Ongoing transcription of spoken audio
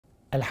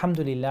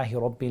Alhamdulillahi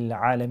Rabbil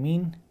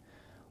Alameen,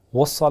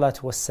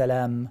 wassalatu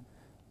wassalam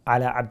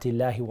ala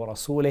abdillahi wa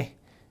rasulih,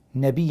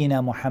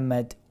 nabiyyina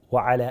Muhammad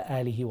wa ala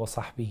alihi wa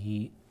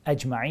sahbihi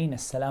ajma'een.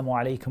 Assalamu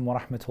alaikum wa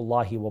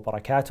rahmatullahi wa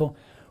barakatuh.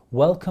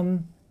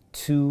 Welcome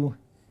to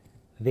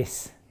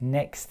this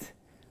next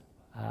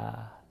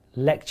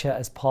lecture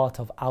as part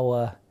of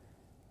our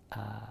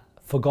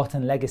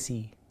Forgotten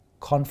Legacy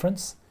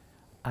conference.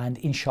 And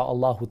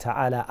insha'Allah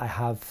ta'ala, I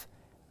have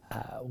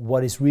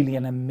what is really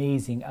an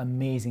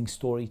amazing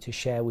story to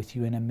share with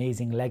you, an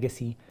amazing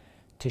legacy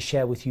to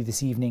share with you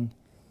this evening,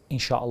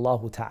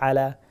 insha'Allah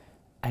ta'ala.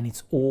 And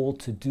it's all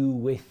to do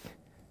with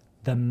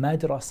the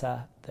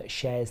madrasa that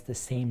shares the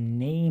same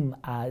name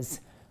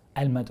as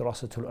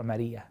Madrasatu Al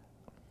Umariyyah.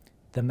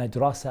 The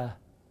Madrasa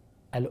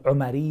Al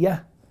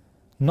Umariyyah,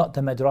 not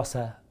the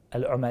Madrasa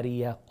Al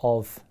Umariyyah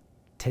of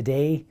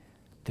today,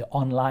 the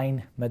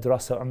online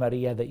Madrasa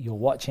Umariyyah that you're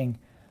watching,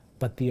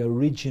 but the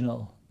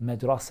original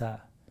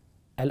Madrasa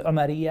Al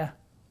Umariyyah,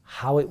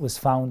 how it was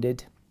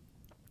founded,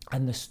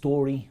 and the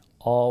story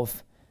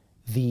of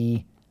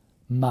the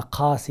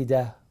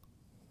Maqasida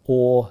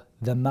or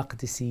the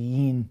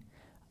Maqdisiyin.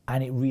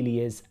 And it really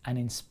is an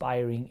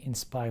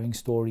inspiring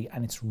story,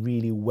 and it's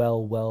really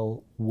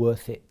well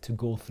worth it to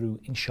go through,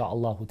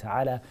 insha'Allah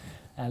ta'ala.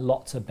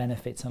 Lots of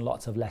benefits and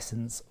lots of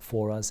lessons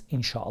for us,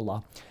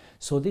 insha'Allah.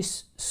 So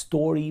this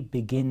story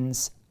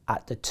begins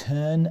at the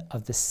turn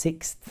of the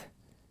 6th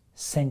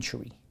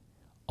century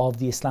of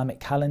the Islamic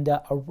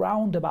calendar,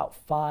 around about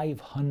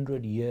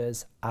 500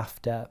 years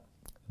after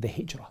the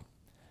Hijrah.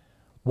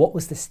 What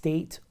was the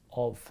state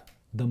of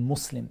the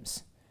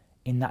Muslims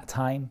in that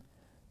time?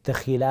 The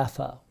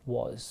Khilafah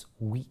was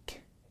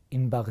weak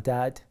in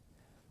Baghdad.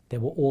 There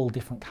were all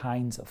different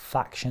kinds of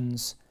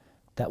factions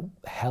that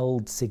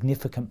held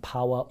significant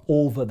power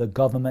over the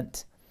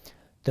government.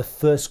 The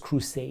First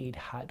Crusade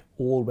had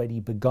already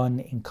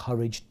begun,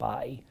 encouraged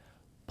by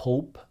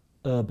Pope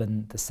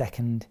Urban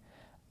II,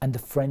 and the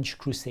French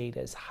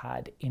Crusaders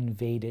had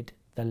invaded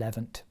the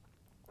Levant.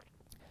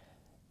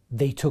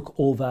 They took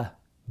over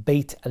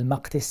Bayt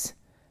al-Maqdis.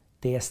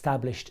 They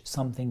established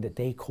something that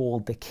they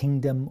called the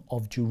Kingdom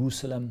of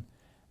Jerusalem,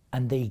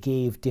 and they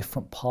gave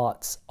different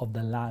parts of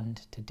the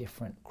land to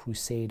different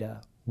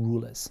Crusader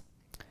rulers.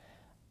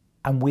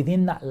 And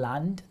within that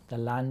land, the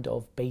land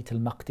of Bayt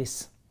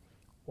al-Maqdis,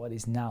 what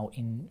is now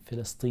in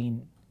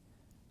Palestine,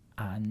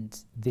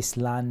 and this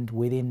land,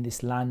 within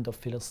this land of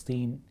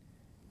Palestine,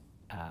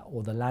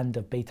 or the land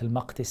of Bayt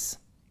al-Maqdis,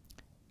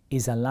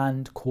 is a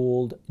land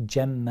called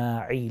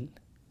Jamma'il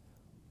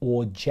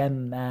or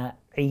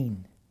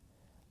Jamma'in,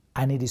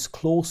 and it is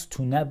close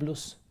to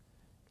Nablus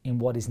in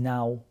what is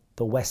now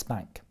the West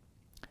Bank.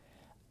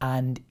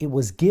 And it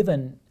was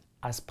given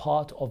as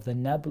part of the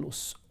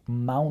Nablus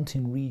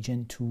mountain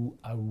region to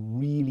a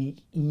really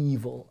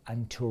evil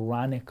and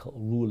tyrannical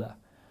ruler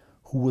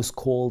who was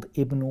called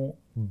Ibn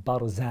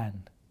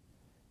Barzan.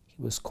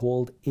 He was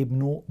called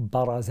Ibn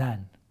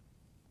Barazan.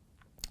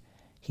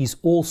 He's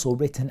also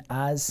written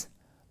as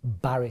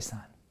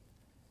Barisan,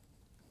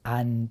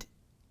 and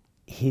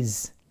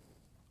his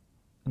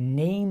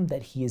name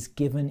that he is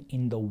given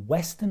in the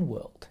Western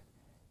world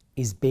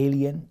is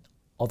Balian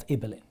of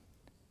Ibelin.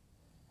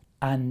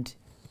 And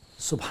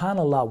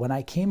subhanallah, when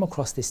I came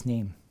across this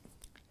name,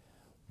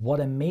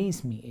 what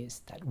amazed me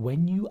is that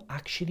when you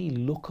actually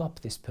look up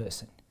this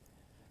person,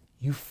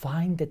 you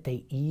find that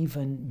they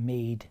even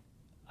made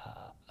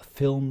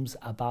films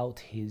about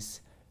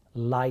his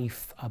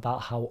life,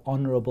 about how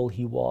honorable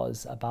he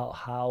was, about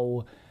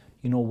how,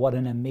 what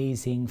an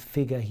amazing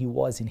figure he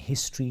was in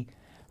history.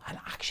 And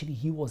actually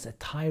he was a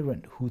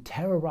tyrant who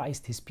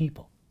terrorized his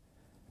people.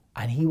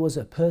 And he was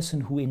a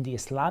person who, in the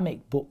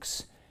Islamic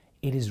books,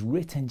 it is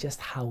written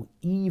just how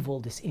evil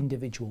this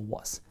individual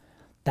was,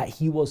 that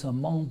he was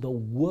among the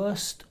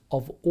worst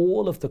of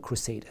all of the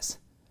Crusaders,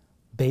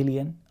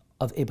 Balian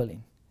of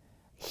Ibelin.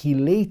 He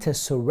later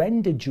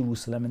surrendered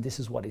Jerusalem, and this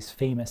is what is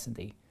famous,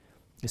 and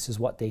this is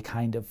what they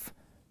kind of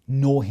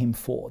know him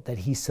for, that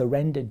he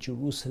surrendered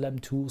Jerusalem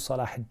to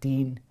Salah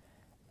ad-Din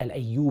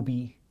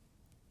al-Ayyubi,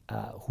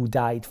 who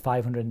died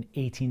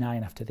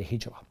 589 after the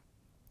Hijrah.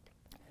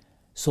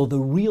 So the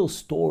real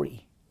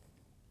story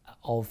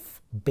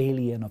of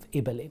Balian of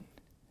Ibelin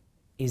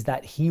is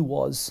that he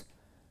was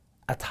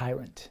a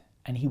tyrant,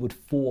 and he would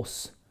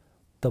force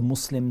the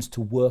Muslims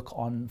to work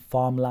on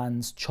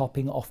farmlands,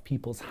 chopping off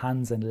people's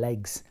hands and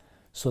legs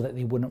so that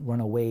they wouldn't run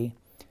away.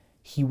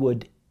 He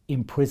would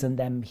imprison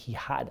them. He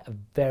had a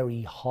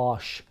very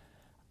harsh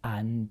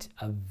and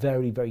a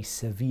very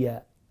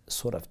severe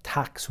sort of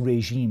tax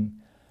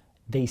regime.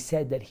 They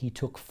said that he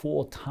took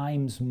 4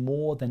 times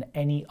more than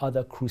any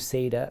other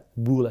Crusader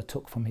ruler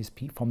took from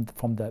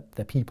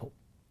the people.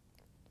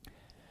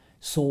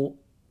 So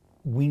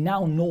we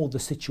now know the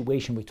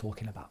situation we're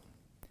talking about.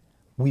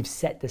 We've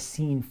set the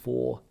scene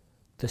for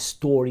the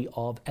story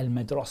of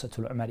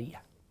Madrasatu Al Umariyyah.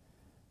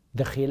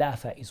 The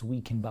Khilafah is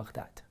weak in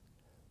Baghdad.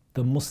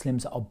 The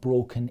Muslims are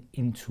broken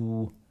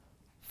into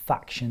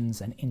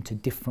factions and into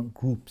different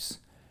groups.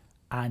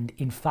 And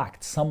in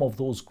fact, some of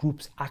those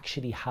groups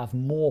actually have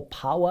more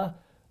power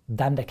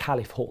than the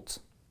Caliph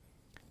holds.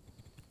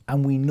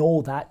 And we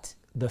know that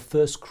the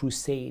first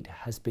crusade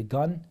has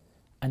begun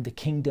and the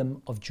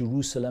kingdom of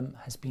Jerusalem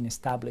has been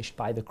established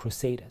by the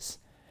Crusaders.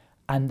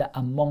 And that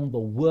among the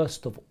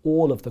worst of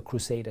all of the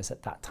Crusaders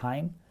at that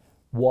time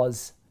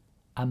was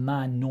a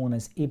man known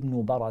as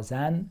Ibn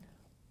Barazan,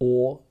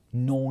 or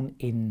known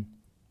in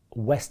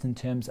Western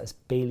terms as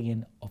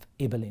Balian of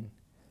Ibelin,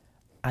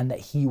 and that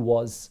he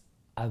was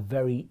a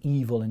very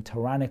evil and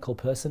tyrannical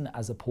person,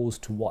 as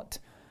opposed to what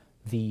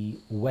the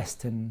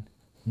Western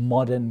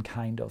modern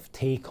kind of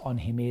take on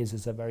him is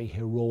as a very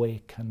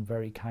heroic and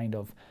very kind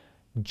of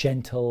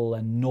gentle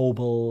and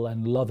noble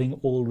and loving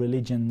all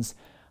religions.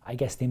 I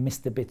guess they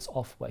missed the bits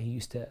off where he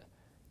used to,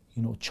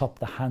 chop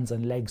the hands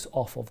and legs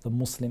off of the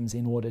Muslims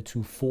in order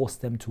to force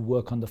them to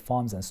work on the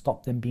farms and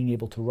stop them being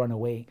able to run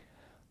away.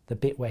 The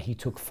bit where he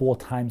took 4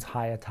 times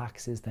higher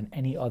taxes than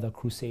any other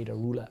Crusader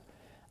ruler.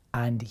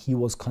 And he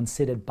was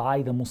considered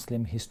by the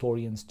Muslim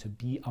historians to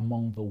be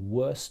among the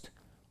worst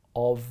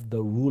of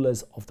the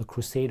rulers, of the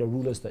Crusader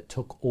rulers that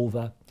took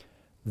over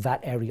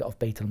that area of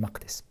Bayt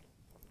al-Maqdis.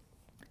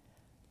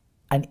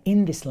 And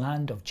in this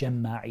land of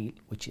Jamma'il,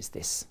 which is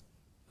this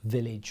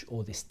village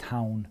or this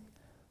town,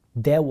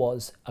 there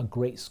was a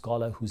great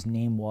scholar whose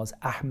name was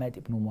Ahmad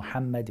ibn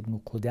Muhammad ibn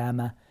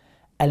Qudama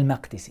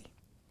al-Maqdisi,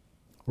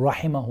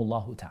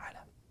 rahimahullahu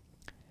ta'ala.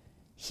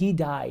 He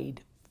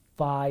died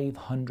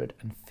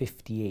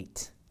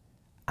 558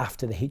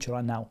 after the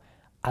Hijrah. Now,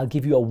 I'll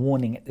give you a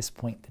warning at this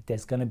point that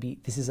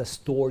this is a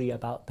story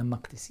about the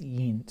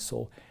Maqdisiyin.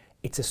 So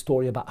it's a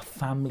story about a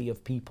family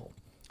of people.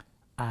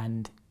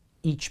 And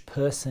each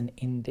person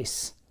in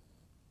this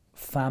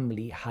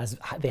family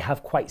they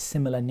have quite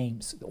similar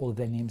names. All of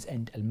their names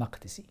end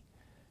al-Maqdisi.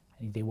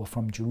 They were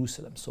from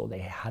Jerusalem, so they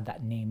had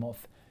that name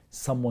of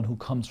someone who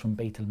comes from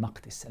Bayt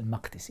al-Maqdis,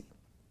 al-Maqdisi.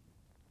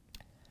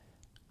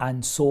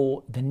 And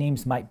so the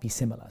names might be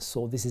similar.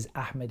 So this is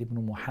Ahmad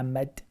ibn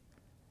Muhammad.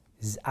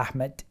 This is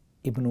Ahmad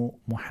ibn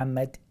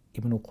Muhammad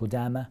ibn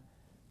Qudama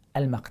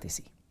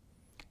al-Maqdisi.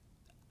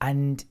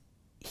 And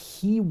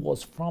he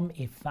was from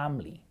a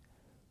family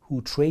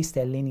who traced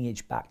their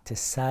lineage back to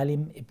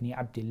Salim ibn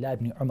Abdullah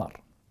ibn Umar,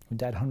 who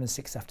died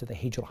 106 after the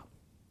Hijrah.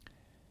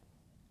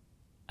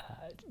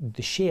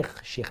 The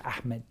Sheikh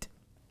Ahmed,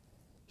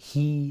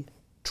 he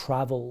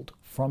traveled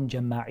from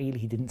Jamma'il.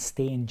 He didn't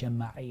stay in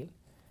Jamma'il.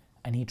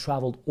 And he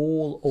traveled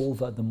all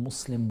over the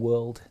Muslim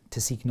world to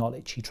seek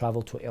knowledge. He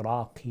traveled to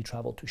Iraq, he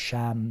traveled to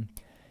Sham,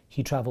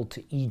 he traveled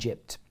to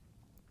Egypt.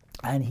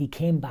 And he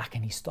came back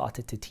and he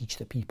started to teach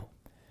the people.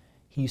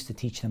 He used to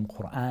teach them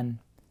Qur'an,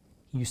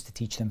 he used to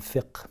teach them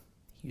fiqh,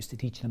 he used to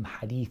teach them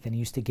hadith, and he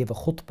used to give a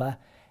khutbah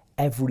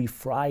every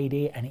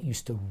Friday, and it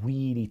used to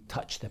really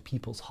touch the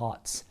people's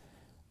hearts.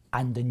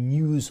 And the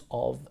news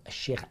of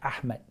Sheikh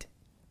Ahmed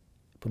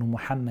ibn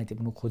Muhammad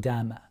ibn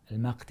Qudama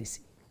al-Maqdisi,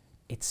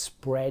 it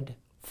spread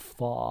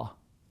far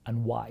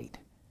and wide,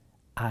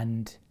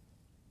 and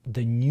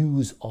the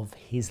news of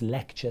his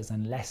lectures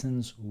and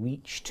lessons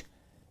reached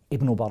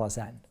Ibn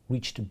Barazan,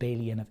 reached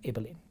Balian of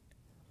Ibelin.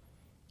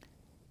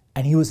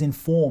 And he was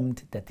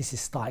informed that this is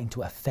starting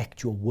to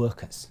affect your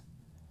workers.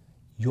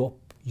 Your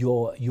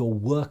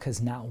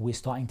workers now, we're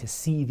starting to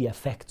see the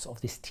effects of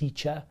this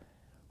teacher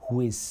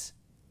who is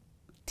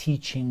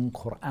teaching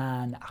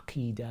Qur'an,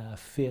 Aqidah,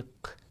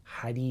 fiqh,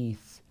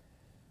 hadith,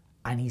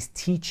 and he's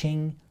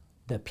teaching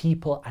the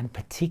people, and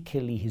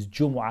particularly his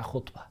Jumu'ah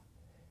khutbah.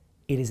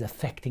 It is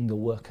affecting the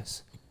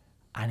workers,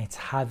 and it's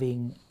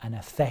having an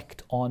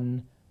effect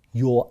on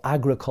your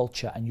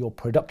agriculture and your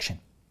production.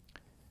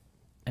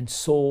 And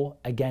so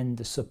again,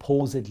 the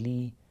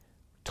supposedly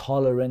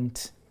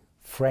tolerant,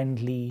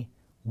 friendly,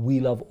 we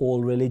love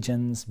all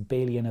religions,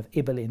 Balian of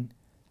Ibelin,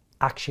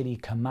 actually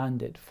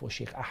commanded for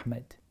Sheikh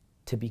Ahmed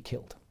to be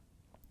killed.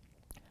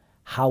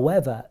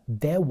 However,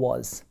 there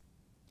was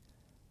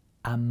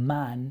a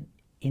man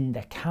in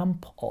the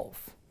camp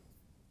of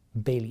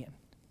Balian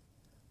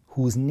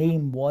whose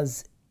name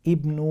was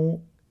Ibn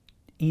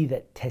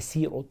either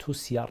Tasir or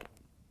Tusyar,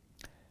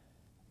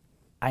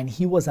 and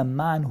he was a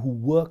man who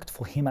worked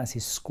for him as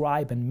his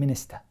scribe and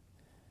minister,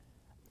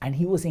 and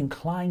he was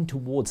inclined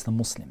towards the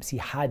Muslims. He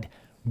had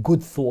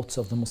good thoughts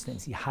of the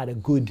Muslims. He had a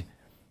good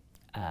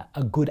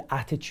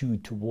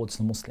attitude towards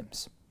the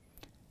Muslims,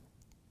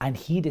 and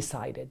he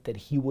decided that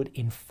he would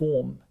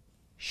inform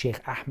Sheikh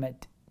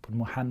Ahmed ibn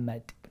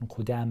Muhammad ibn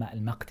Qudama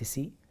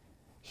al-Maqdisi.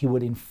 He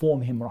would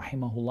inform him,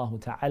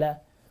 rahimahullah ta'ala,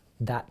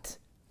 that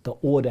the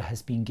order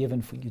has been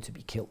given for you to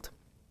be killed.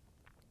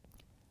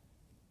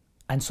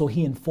 And so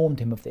he informed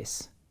him of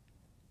this,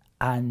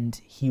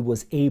 and he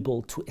was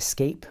able to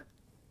escape.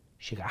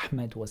 Sheikh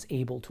Ahmed was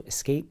able to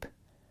escape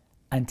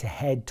and to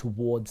head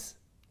towards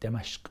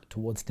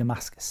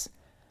Damascus.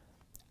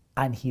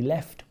 And he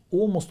left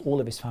almost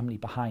all of his family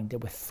behind. There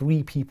were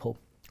 3 people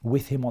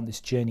with him on this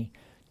journey,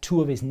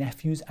 2 of his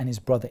nephews and his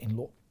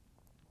brother-in-law.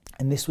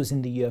 And this was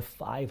in the year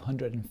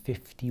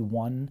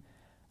 551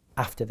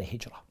 after the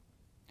Hijrah.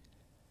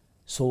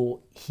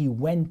 So he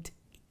went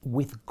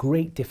with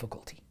great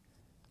difficulty.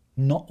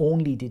 Not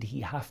only did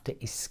he have to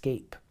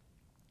escape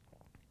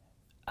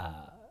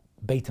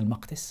Bayt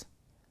al-Maqdis,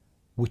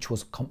 which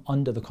was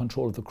under the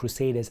control of the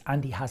Crusaders,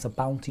 and he has a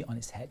bounty on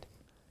his head.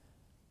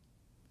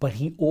 But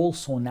he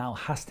also now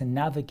has to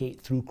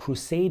navigate through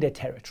Crusader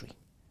territory.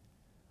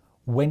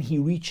 When he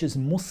reaches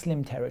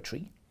Muslim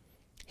territory,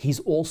 he's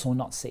also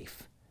not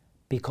safe,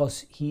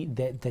 because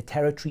the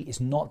territory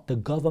is not, the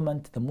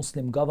government, the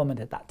Muslim government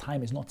at that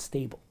time is not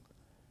stable.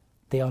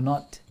 They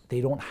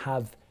don't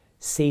have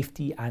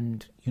safety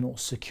and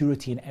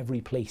security in every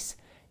place.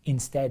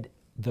 Instead,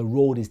 the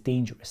road is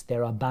dangerous.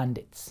 There are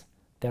bandits,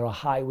 there are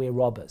highway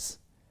robbers,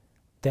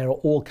 there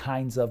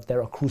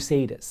are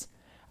crusaders.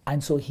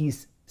 And so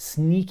he's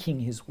sneaking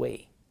his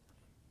way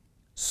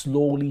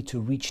slowly to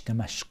reach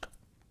Damascus.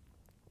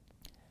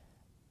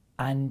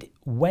 And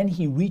when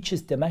he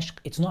reaches Damascus,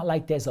 it's not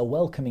like there's a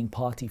welcoming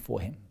party for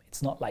him.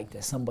 It's not like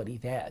there's somebody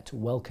there to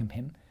welcome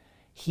him.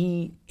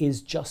 He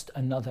is just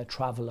another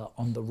traveler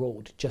on the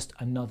road, just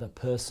another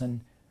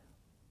person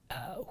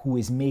who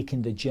is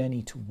making the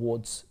journey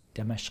towards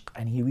Damascus.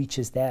 And he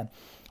reaches there.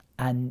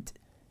 And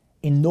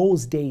in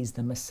those days,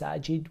 the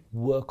masajid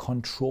were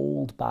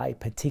controlled by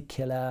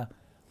particular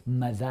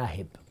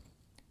madhahib,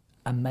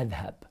 a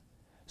madhab.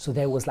 So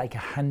there was like a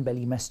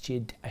Hanbali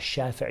masjid, a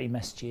Shafi'i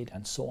masjid,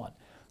 and so on.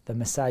 The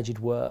masajid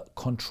were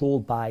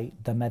controlled by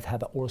the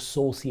madhab or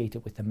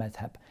associated with the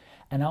madhab.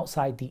 And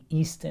outside the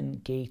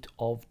eastern gate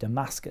of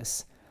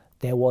Damascus,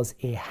 there was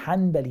a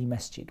Hanbali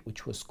masjid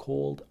which was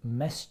called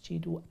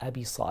Masjidu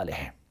Abi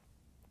Salih.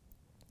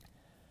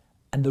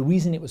 And the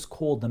reason it was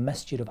called the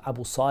Masjid of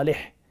Abu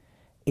Salih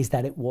is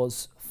that it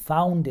was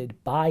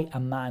founded by a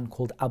man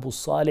called Abu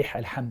Salih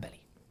al-Hanbali.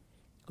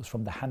 He was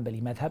from the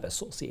Hanbali madhab,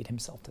 associated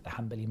himself to the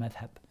Hanbali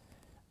madhab.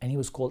 And he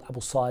was called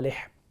Abu Salih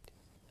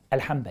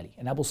al-Hanbali.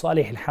 And Abu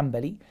Salih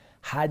al-Hanbali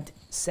had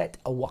set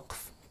a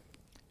waqf,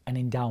 an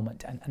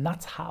endowment. And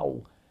that's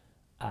how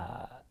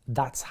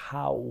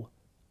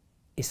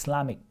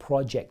Islamic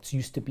projects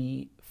used to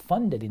be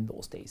funded in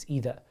those days,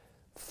 either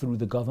through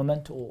the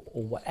government or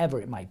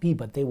whatever it might be,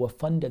 but they were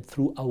funded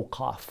through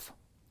awqaf,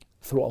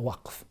 through a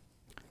waqf.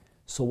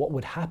 So what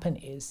would happen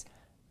is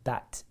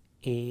that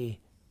a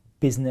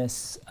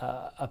business,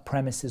 a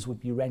premises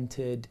would be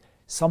rented,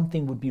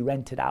 something would be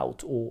rented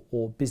out,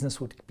 or business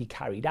would be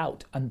carried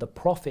out, and the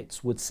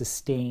profits would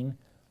sustain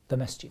the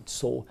masjid.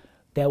 So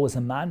there was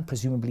a man,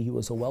 presumably he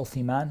was a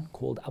wealthy man,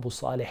 called Abu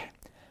Salih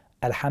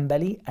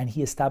al-Hanbali, and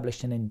he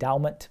established an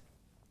endowment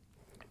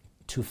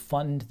to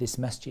fund this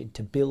masjid,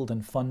 to build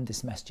and fund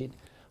this masjid,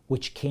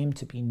 which came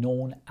to be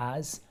known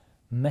as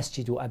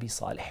Masjidu Abi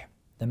Salih,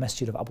 the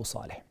Masjid of Abu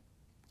Salih.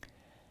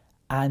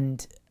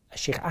 And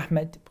Sheikh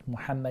Ahmed bin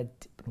Muhammad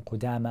bin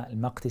Qudama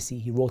al-Maqdisi,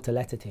 he wrote a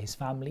letter to his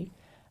family,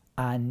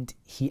 and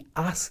he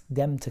asked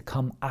them to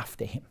come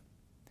after him.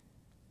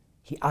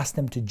 He asked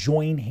them to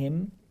join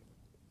him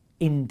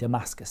in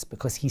Damascus,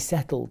 because he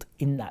settled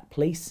in that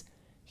place.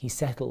 He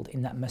settled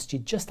in that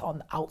masjid just on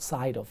the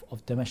outside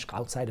of Damascus,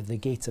 outside of the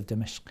gates of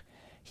Damascus.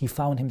 He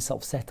found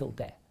himself settled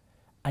there,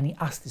 and he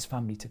asked his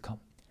family to come.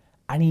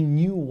 And he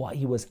knew what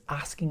he was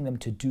asking them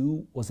to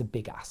do was a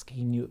big ask.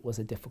 He knew it was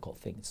a difficult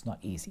thing. It's not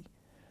easy.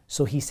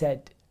 So he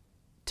said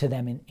to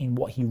them in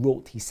what he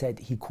wrote,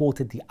 he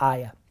quoted the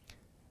ayah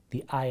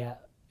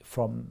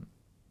from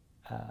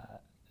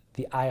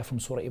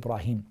Surah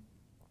Ibrahim.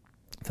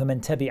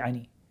 فَمَنْ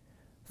تَبِعَنِي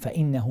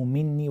فَإِنَّهُ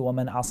مِنِّي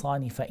وَمَنْ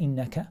عَصَانِي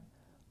فَإِنَّكَ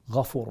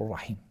غَفُورٌ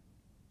رَحِيمٌ.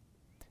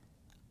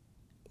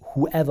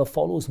 Whoever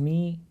follows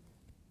me,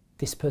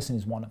 this person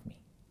is one of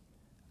me.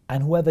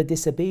 And whoever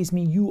disobeys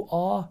me, you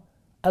are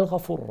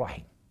Al-Ghafur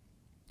Rahim.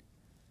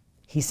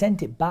 He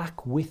sent it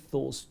back with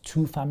those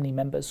two family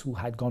members who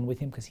had gone with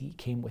him, because he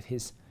came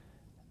with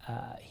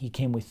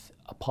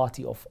a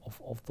party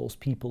of those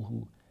people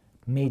who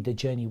made the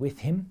journey with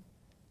him.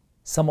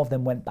 Some of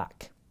them went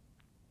back.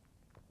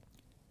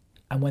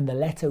 And when the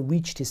letter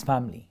reached his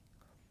family,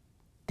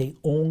 they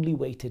only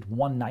waited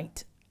one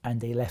night,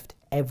 and they left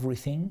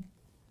everything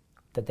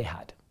that they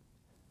had.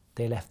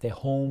 They left their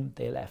home,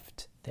 they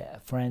left their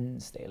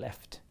friends, they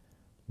left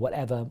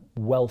whatever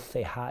wealth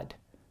they had,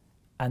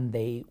 and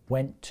they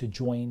went to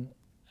join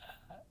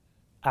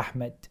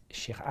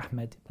Sheikh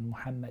Ahmed bin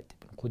Muhammad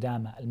bin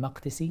Qudama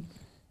al-Maqdisi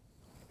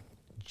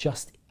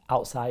just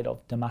outside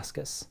of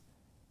Damascus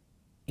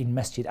in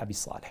Masjid Abi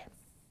Salih.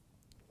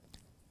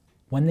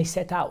 When they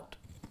set out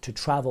to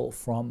travel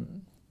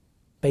from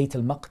Bayt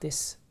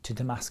al-Maqdis to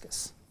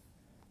Damascus,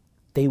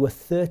 they were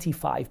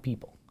 35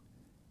 people,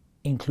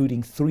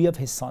 including 3 of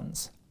his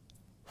sons,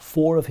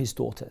 4 of his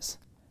daughters,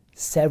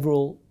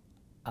 several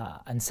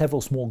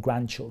small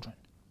grandchildren.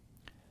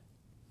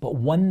 But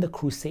when the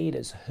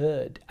Crusaders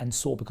heard and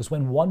saw, because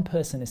when one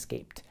person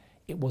escaped,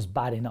 it was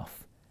bad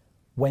enough.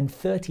 When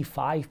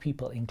 35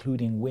 people,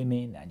 including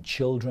women and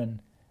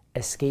children,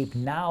 escaped,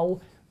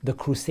 now the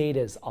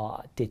Crusaders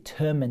are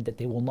determined that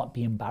they will not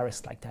be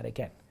embarrassed like that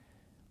again.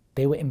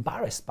 They were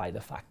embarrassed by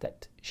the fact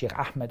that Sheikh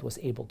Ahmed was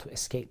able to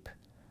escape.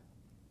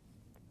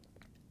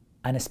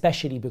 And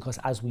especially because,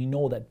 as we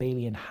know, that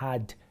Balian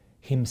had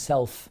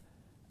himself,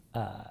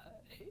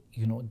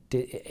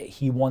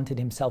 he wanted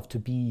himself to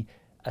be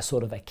a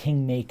sort of a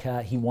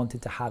kingmaker. He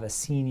wanted to have a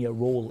senior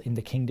role in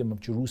the kingdom of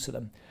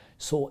Jerusalem.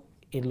 So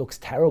it looks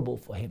terrible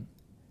for him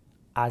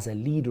as a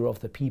leader of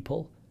the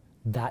people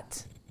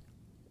that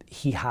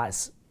he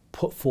has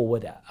put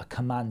forward a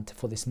command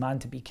for this man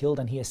to be killed,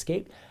 and he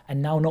escaped.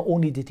 And now not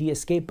only did he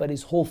escape, but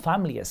his whole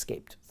family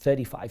escaped,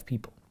 35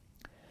 people.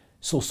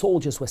 So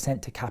soldiers were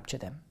sent to capture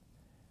them.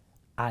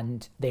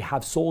 And they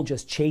have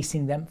soldiers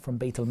chasing them from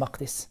Bayt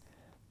al-Maqdis.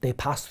 They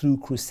pass through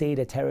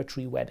Crusader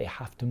territory where they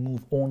have to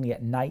move only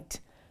at night.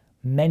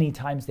 Many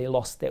times they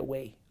lost their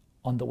way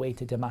on the way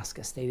to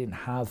Damascus.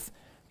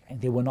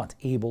 They were not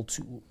able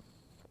to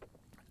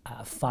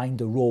find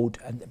the road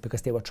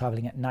because they were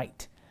traveling at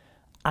night.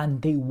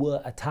 And they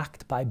were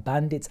attacked by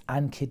bandits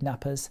and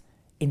kidnappers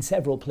in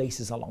several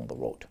places along the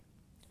road.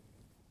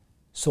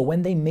 So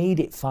when they made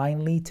it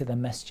finally to the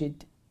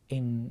masjid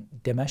in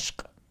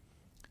Damascus,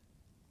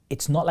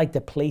 it's not like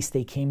the place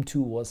they came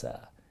to was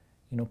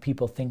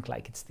people think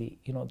like it's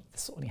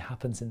this only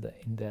happens in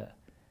the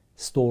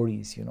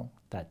stories,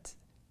 that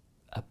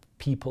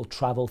people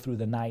travel through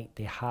the night,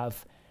 they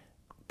have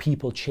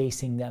people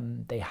chasing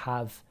them, they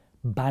have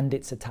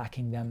bandits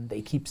attacking them,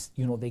 they keep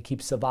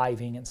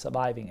surviving and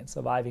surviving and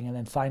surviving, and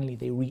then finally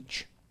they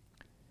reach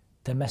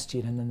the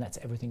masjid, and then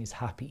everything is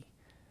happy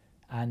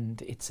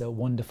and it's a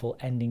wonderful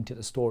ending to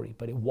the story.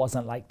 But it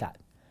wasn't like that.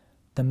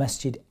 The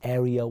masjid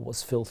area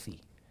was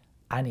filthy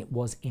and it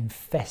was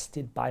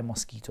infested by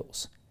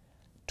mosquitoes.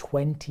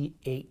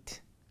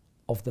 28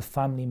 of the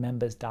family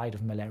members died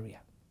of malaria.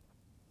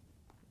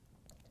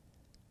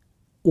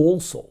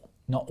 Also,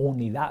 not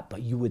only that,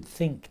 but you would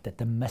think that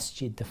the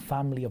masjid, the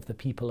family of the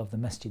people of the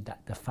masjid,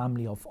 that the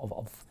family of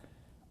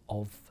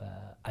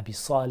Abi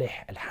Salih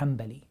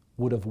al-Hanbali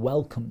would have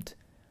welcomed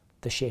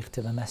the Shaykh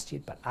to the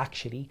masjid. But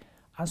actually,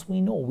 as we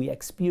know, we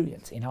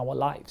experience in our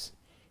lives,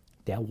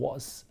 there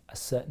was a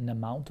certain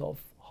amount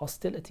of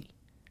hostility.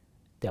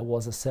 There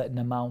was a certain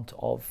amount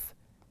of,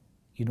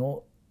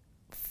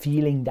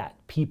 feeling that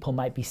people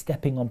might be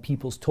stepping on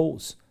people's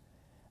toes.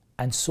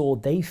 And so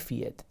they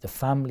feared, the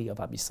family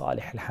of Abi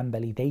Salih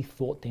al-Hanbali, they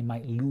thought they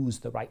might lose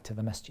the right to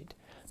the masjid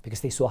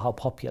because they saw how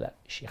popular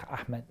Sheikh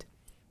Ahmed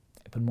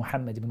ibn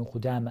Muhammad ibn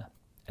Qudama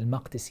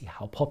al-Maqdisi,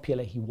 how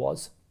popular he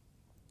was.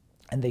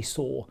 And they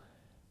saw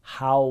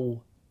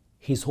how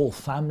his whole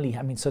family,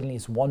 suddenly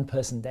it's one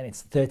person, then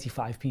it's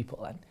 35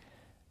 people, and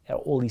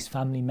all these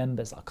family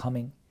members are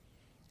coming,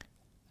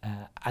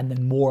 and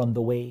then more on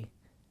the way.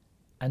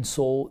 And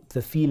so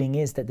the feeling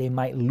is that they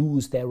might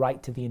lose their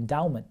right to the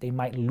endowment. They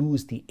might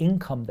lose the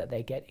income that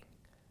they're getting.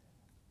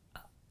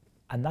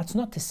 And that's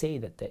not to say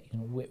that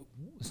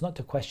it's not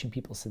to question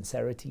people's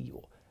sincerity,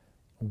 or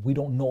we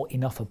don't know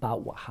enough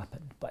about what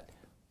happened, but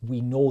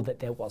we know that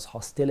there was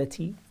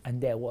hostility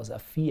and there was a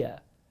fear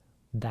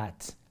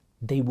that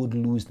they would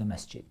lose the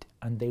masjid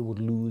and they would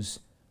lose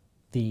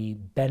the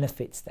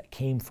benefits that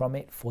came from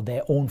it for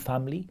their own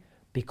family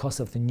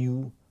because of the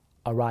new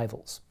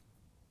arrivals.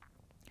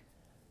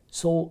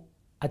 So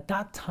at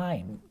that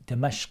time,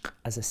 Damascus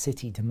as a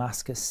city,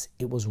 Damascus,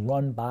 it was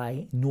run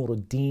by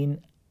Nuruddin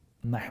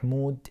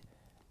Mahmud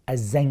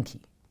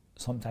Az-Zanki.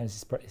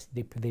 Sometimes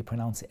they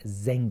pronounce it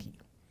as Zengi.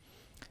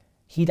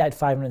 He died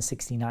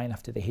 569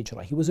 after the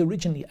Hijrah. He was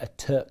originally a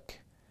Turk,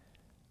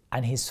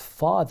 and his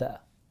father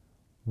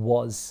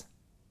was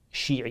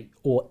Shi'i,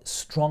 or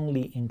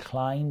strongly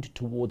inclined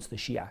towards the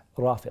Shia,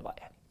 Rafida.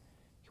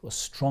 He was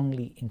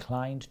strongly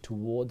inclined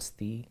towards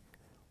the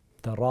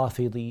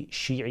Rafidi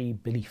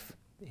Shi'i belief,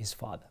 his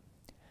father.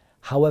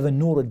 However,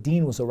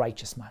 Nuruddin was a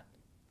righteous man.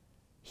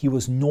 He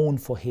was known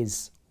for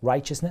his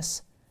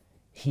righteousness.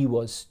 He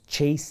was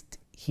chaste.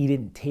 He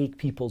didn't take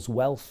people's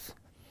wealth.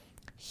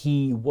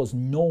 He was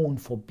known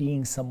for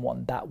being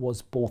someone that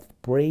was both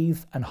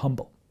brave and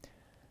humble,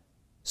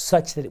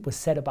 such that it was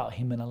said about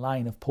him in a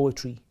line of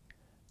poetry,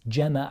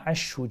 جمع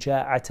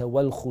الشجاعة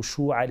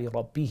والخشوع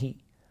لربه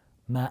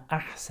ما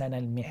أحسن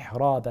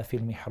المحراب في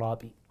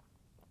المحراب,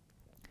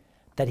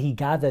 that he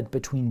gathered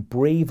between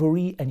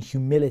bravery and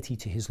humility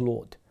to his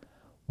Lord.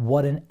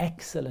 What an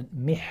excellent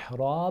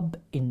mihrab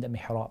in the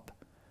mihrab.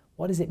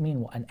 What does it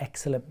mean, what an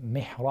excellent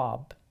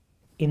mihrab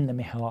in the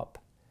mihrab?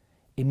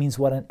 It means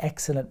what an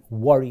excellent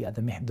warrior.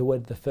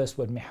 The first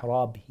word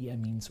mihrab here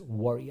means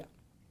warrior.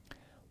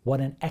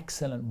 What an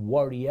excellent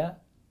warrior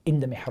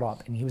in the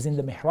mihrab. And he was in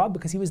the mihrab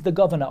because he was the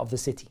governor of the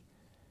city,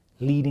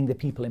 leading the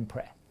people in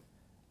prayer.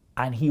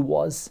 And he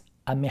was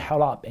a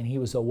mihrab, and he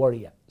was a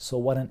warrior. So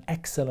what an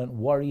excellent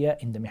warrior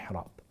in the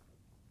mihrab.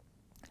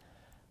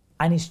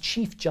 And his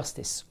chief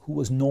justice, who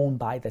was known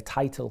by the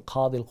title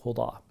Qadi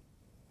al-Qudah,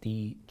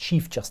 the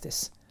chief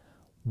justice,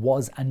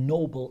 was a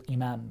noble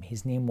imam.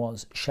 His name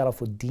was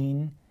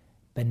Sharafuddin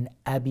bin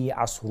Abi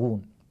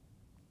Asrun.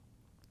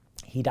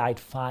 He died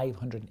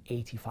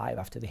 585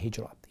 after the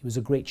Hijrah. He was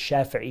a great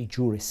Shafi'i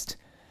jurist,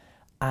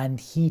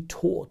 and he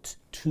taught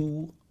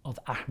two of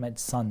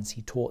Ahmed's sons.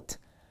 He taught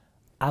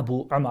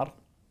Abu Umar,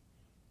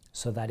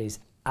 so that is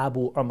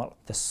Abu Umar,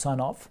 the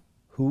son of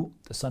who?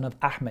 The son of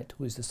Ahmed,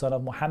 who is the son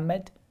of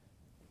Muhammad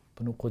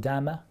ibn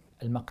Qudama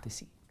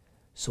al-Maqdisi.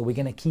 So we're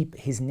going to keep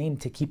his name,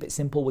 to keep it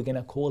simple, we're going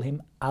to call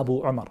him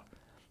Abu Umar.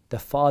 The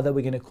father,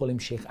 we're going to call him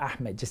Sheikh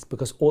Ahmed, just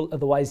because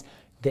otherwise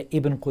the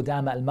Ibn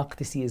Qudama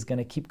al-Maqdisi is going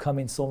to keep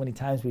coming so many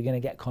times, we're going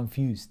to get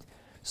confused.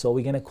 So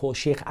we're going to call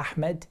Sheikh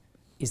Ahmed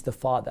is the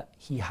father.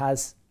 He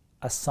has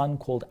a son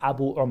called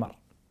Abu Umar.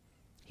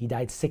 He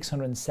died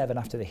 607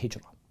 after the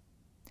Hijrah.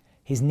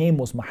 His name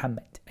was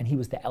Muhammad, and he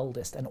was the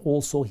eldest. And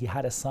also he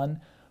had a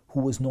son who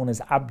was known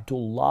as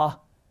Abdullah,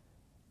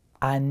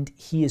 and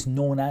he is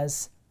known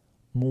as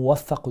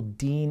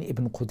Muwaffaquddin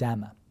ibn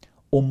Qudama,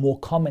 or more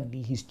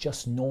commonly, he's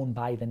just known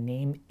by the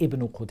name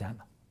Ibn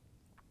Qudama.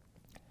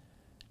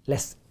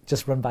 Let's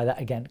just run by that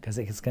again, because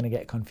it's going to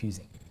get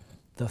confusing.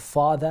 The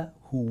father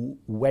who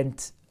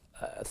went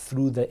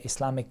through the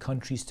Islamic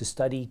countries to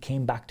study,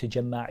 came back to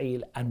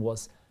Jama'il and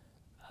was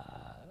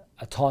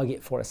a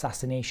target for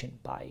assassination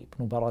by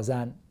Ibn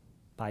Barazan,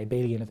 by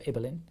Balian of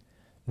Ibelin.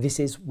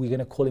 We're going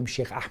to call him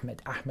Sheikh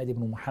Ahmed, Ahmed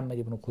ibn Muhammad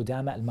ibn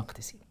Qudama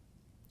al-Maqdisi.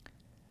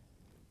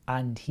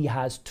 And he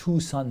has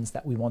two sons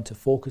that we want to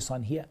focus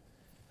on here.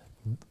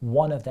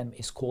 One of them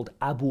is called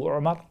Abu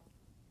Umar,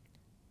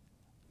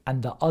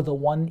 and the other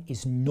one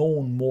is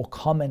known more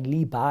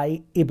commonly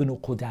by Ibn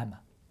Qudama.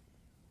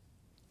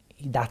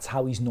 That's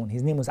how he's known.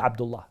 His name was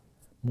Abdullah,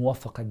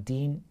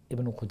 Muwaffaquddin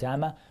ibn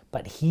Qudama,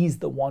 but he's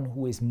the one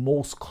who is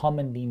most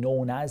commonly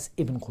known as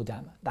Ibn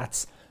Qudama.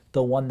 That's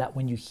the one that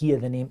when you hear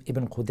the name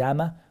Ibn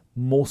Qudama,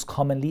 most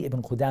commonly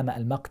Ibn Qudama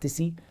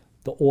al-Maqdisi,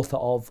 the author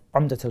of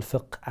Umdat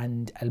al-Fiqh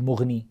and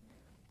al-Mughni.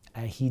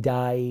 He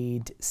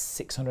died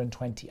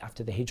 620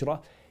 after the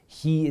Hijrah.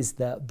 He is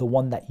the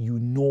one that you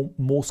know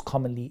most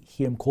commonly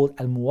hear him called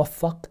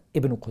Al-Muwaffaq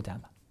ibn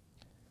Qudama.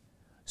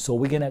 So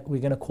we're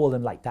gonna call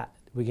him like that.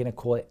 We're gonna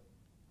call it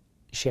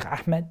Sheikh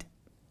Ahmed,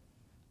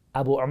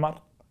 Abu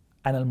Umar,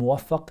 and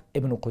Al-Muwaffaq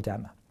ibn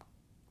Qudama.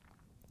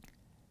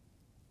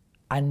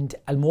 And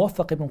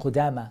Al-Muwaffaq ibn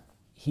Qudama,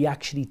 he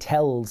actually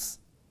tells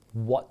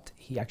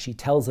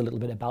a little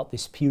bit about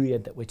this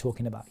period that we're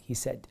talking about. He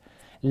said,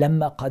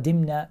 لما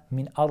قدمنا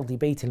من أرض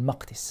بيت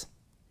المقدس,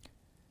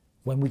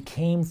 when we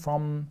came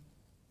from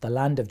the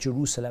land of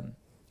Jerusalem,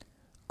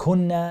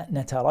 كنا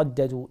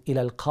نتردد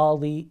إلى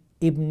القاضي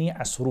ابن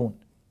عسرون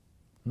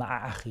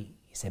مع أخي.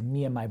 He said,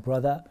 me and my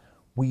brother,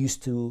 we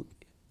used to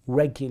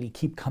regularly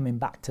keep coming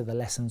back to the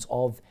lessons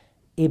of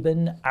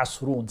Ibn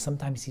Asrun.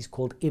 Sometimes he's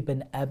called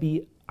Ibn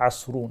Abi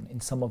Asrun.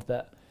 In some of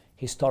the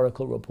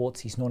historical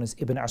reports, he's known as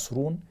Ibn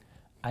Asrun,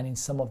 and in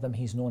some of them,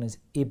 he's known as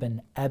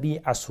Ibn Abi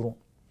Asrun,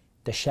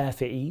 the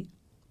Shafi'i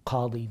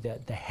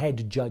Qadi, the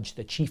head judge,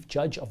 the chief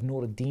judge of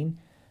Nur ad-Din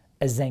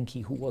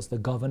al-Zanki, who was the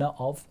governor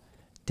of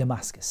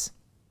Damascus.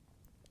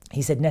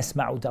 He said,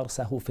 نسمع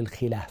درسه في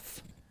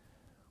الخلاف.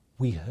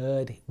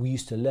 We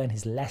used to learn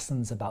his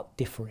lessons about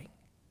differing.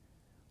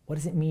 What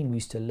does it mean we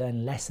used to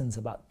learn lessons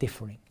about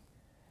differing?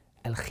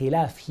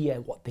 Al-Khilaf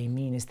here, what they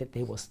mean is that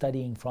they were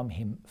studying from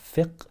him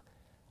fiqh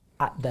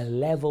at the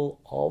level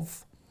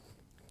of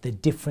the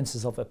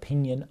differences of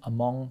opinion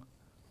among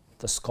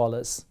the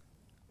scholars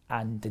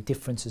and the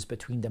differences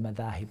between the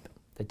madhahib,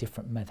 the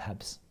different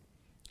madhabs.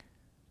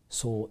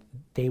 So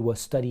they were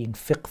studying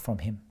fiqh from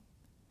him.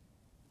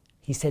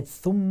 He said,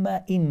 ثم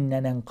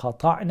إننا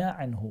انقطعنا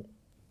عنه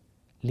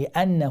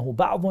لأنه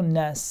بعض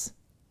الناس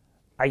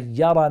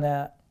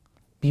عيرنا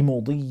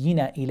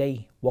بمضينا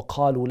إليه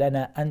وقالوا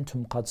لنا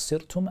أنتم قد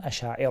صرتم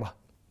أشاعرة.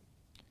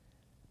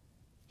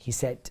 He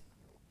said,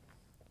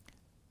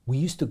 we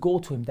used to go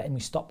to him, then we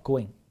stopped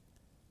going,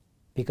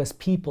 because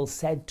people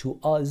said to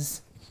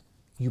us,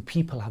 you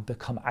people have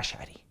become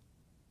Ash'ari.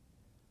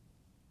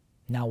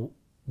 Now,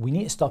 we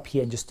need to stop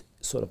here and just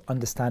sort of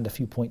understand a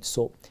few points.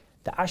 So,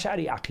 the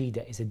Ash'ari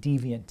Aqidah is a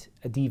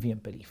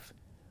deviant belief,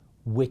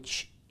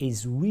 which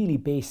is really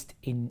based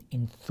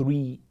in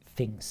three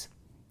things.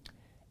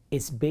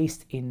 It's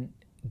based in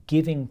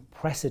giving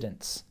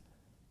precedence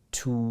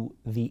to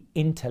the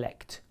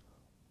intellect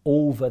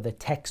over the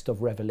text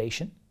of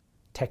revelation,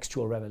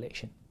 textual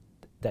revelation,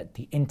 that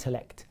the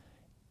intellect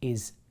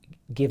is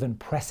given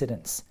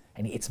precedence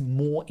and it's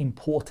more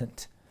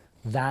important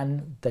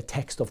than the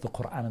text of the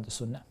Qur'an and the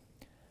Sunnah.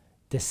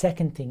 The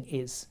second thing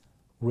is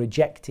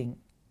rejecting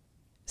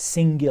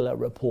singular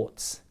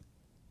reports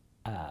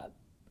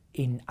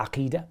in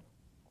Aqidah.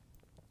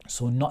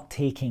 So not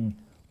taking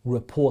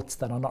reports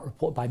that are not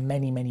reported by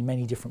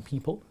many different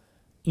people,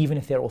 even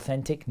if they're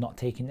authentic, not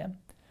taking them.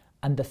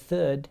 And the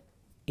third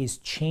is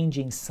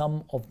changing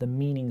some of the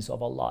meanings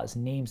of Allah's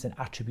names and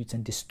attributes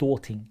and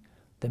distorting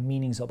the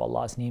meanings of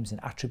Allah's names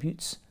and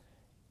attributes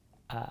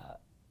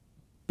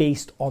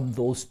based on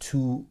those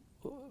two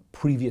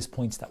previous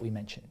points that we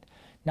mentioned.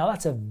 Now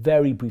that's a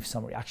very brief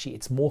summary. Actually,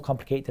 it's more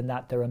complicated than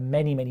that. There are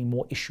many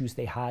more issues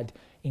they had,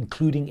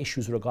 including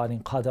issues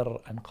regarding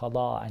qadr and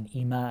qada and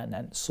iman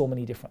and so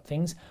many different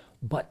things.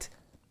 But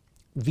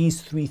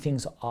these three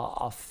things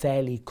are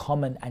fairly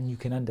common, and you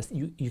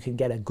can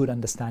get a good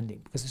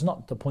understanding, because it's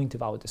not the point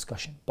of our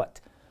discussion. But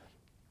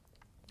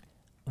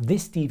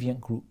this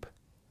deviant group,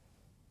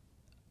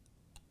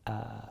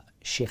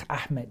 Sheikh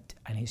Ahmed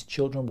and his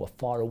children were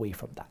far away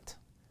from that.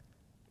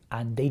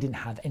 and they didn't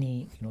have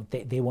any,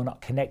 they were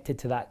not connected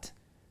to that.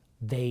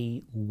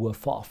 They were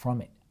far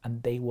from it,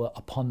 and they were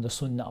upon the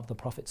sunnah of the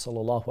Prophet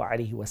sallallahu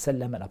alaihi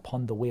wasallam and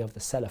upon the way of the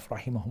Salaf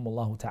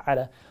rahimahumullah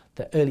ta'ala,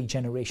 the early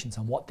generations,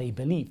 and what they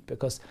believed,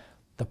 because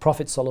the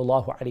Prophet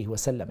sallallahu alaihi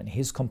wasallam and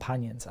his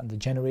companions and the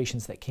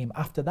generations that came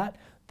after that,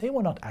 they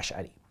were not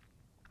Ash'ari.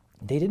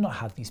 They did not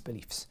have these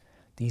beliefs.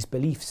 These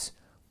beliefs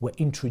were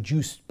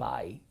introduced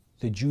by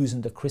the Jews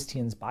and the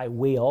Christians by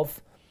way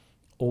of,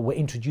 or were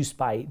introduced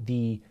by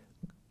the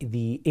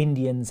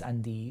Indians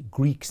and the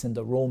Greeks and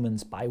the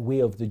Romans by way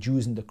of the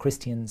Jews and the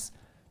Christians,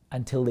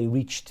 until they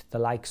reached the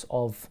likes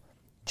of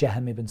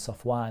Jahm ibn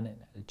Safwan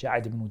and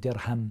Ja'ad ibn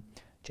Dirham,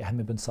 Jahm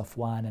ibn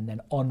Safwan, and then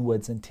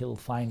onwards until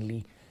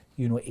finally,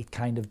 it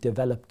kind of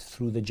developed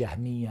through the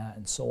Jahmiyyah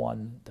and so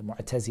on, the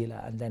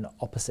Mu'tazila, and then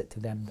opposite to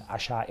them, the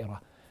Asha'ira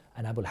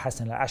and Abu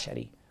al-Hasan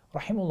al-Ash'ari,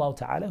 rahimahullah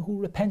ta'ala,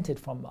 who repented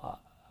from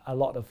a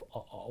lot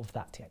of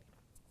that.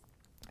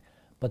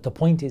 But the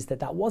point is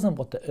that wasn't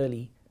what the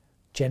early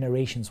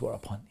generations were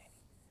upon.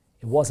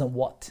 It wasn't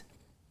what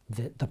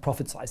the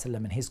Prophet ﷺ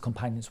and his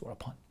companions were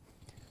upon.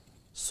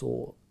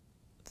 So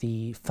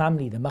the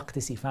family, the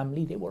Maqdisi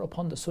family, they were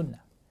upon the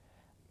Sunnah.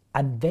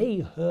 And they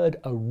heard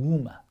a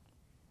rumor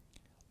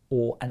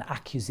or an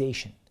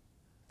accusation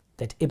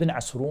that Ibn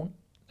Asrun,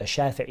 the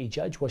Shafi'i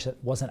judge, was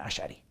an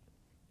Ash'ari.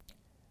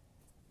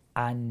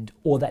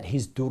 Or that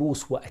his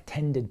durus were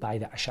attended by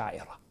the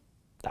Ash'a'ira.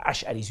 The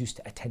Ash'aris used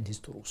to attend his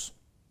durus.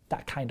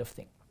 That kind of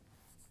thing.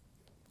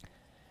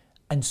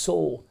 And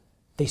so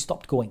they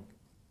stopped going.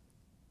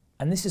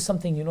 And this is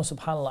something,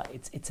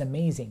 subhanAllah, it's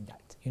amazing that,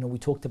 we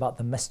talked about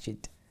the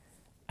masjid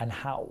and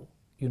how,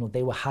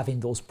 they were having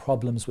those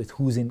problems with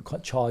who's in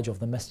charge of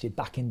the masjid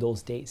back in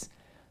those days.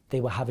 They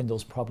were having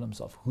those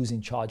problems of who's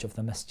in charge of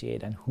the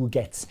masjid and who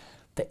gets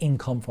the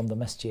income from the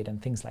masjid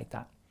and things like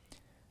that.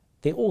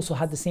 They also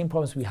had the same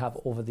problems we have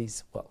over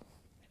these,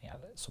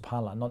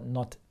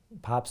 subhanAllah,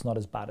 perhaps not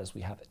as bad as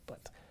we have it,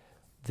 but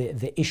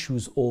the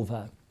issues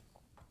over,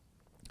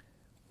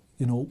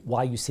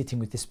 why are you sitting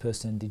with this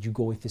person? Did you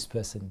go with this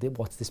person?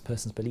 What's this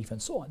person's belief?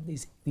 And so on.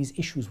 These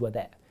issues were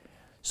there.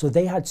 So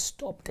they had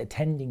stopped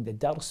attending the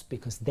dars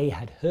because they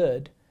had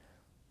heard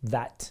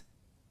that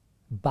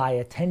by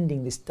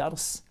attending this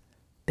dars,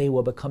 they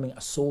were becoming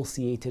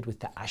associated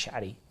with the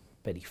Ash'ari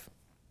belief.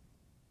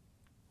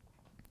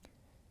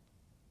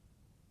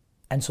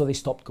 And so they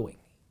stopped going.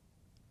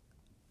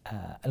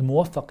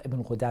 Al-Muwaffaq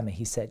ibn Qudamah,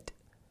 he said,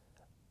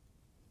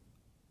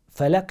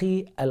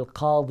 فَلَقِي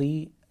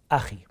الْقَاضِي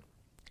أَخِي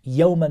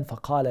يوما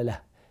فقال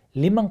له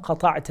لمن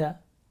قطعت عن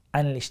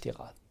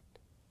الاشتغال.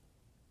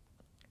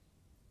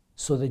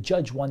 So the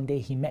judge one day,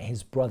 he met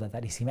his brother,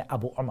 that is, he met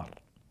Abu Umar,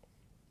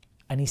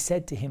 and he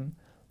said to him,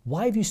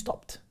 why have you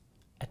stopped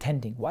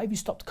attending? Why have you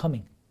stopped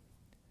coming?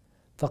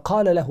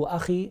 فقال له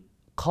أخي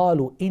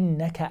قالوا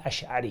إنك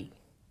أشعري.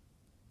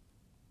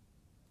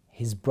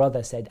 His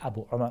brother said,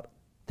 Abu Umar,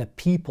 the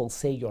people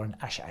say you're an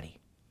Ash'ari.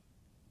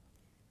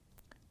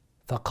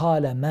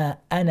 فقال ما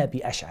أنا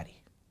بأشعري.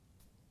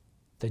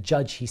 The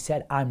judge, he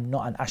said, I'm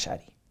not an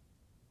Ash'ari.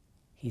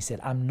 He said,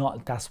 I'm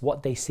not, that's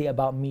what they say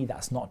about me,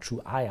 that's not true.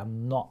 I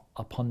am not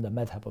upon the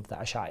madhab of the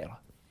Ash'a'ira.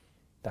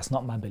 That's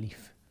not my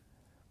belief.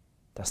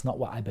 That's not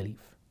what I believe.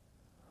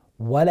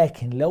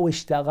 ولكن لو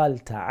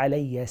اشتغلت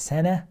علي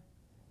سنة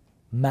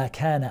ما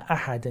كان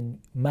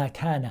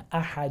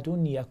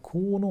أحد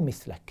يكون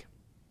مثلك.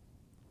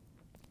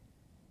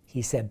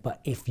 He said, but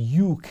if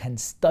you can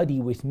study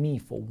with me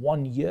for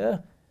 1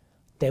 year,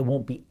 there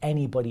won't be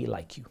anybody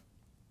like you.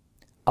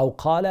 أو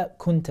قال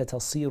كنت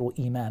تصير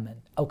إماما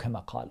أو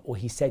كما قال, or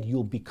he said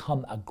you'll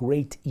become a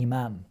great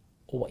imam,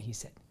 or what he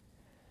said.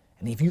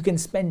 And if you can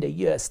spend a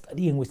year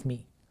studying with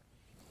me,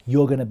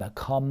 you're going to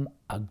become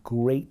a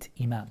great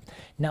imam.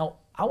 Now,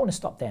 I want to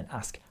stop there and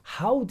ask,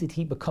 how did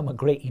he become a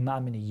great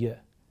imam in a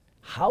year?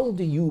 How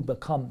do you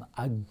become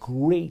a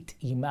great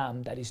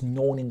imam that is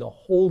known in the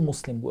whole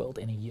Muslim world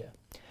in a year?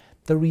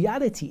 The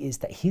reality is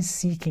that his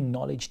seeking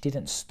knowledge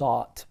didn't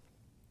start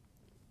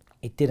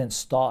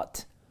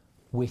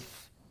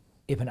with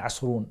Ibn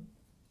Asrun,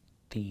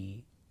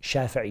 the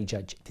Shafi'i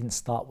judge. It didn't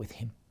start with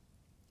him.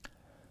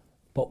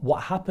 But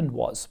what happened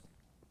was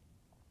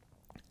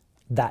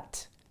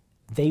that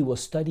they were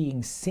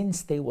studying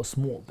since they were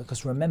small,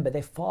 because remember,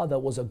 their father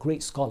was a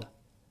great scholar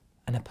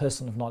and a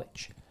person of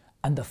knowledge,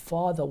 and the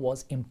father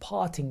was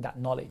imparting that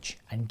knowledge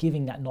and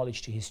giving that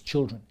knowledge to his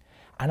children.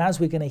 And as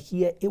we're going to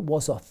hear, it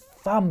was a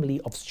family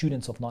of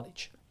students of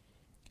knowledge.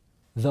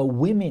 The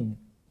women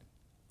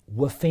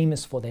were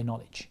famous for their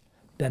knowledge.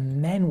 The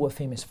men were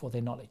famous for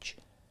their knowledge.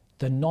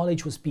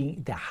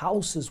 The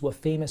houses were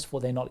famous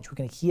for their knowledge. We're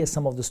going to hear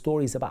some of the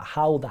stories about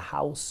how the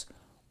house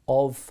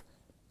of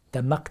the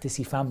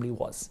Maqdisi family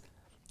was.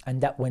 And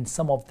that when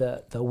some of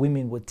the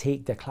women would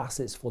take their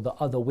classes for the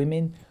other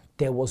women,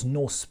 there was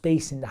no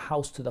space in the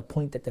house, to the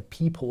point that the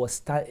people were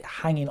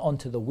hanging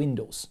onto the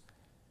windows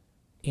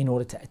in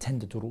order to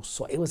attend the durus.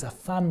 So it was a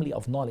family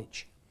of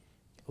knowledge.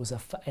 It was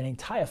an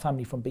entire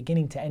family from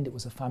beginning to end. It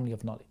was a family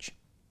of knowledge.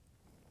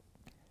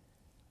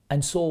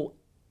 And so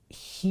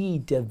he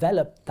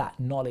developed that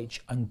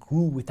knowledge and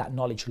grew with that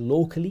knowledge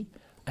locally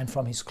and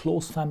from his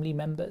close family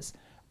members.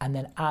 And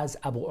then as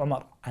Abu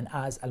Umar and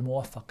as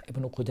Al-Muwaffaq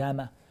ibn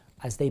Qudama,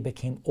 as they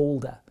became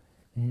older,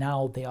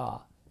 now they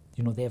are,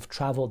 they have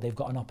traveled, they've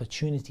got an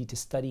opportunity to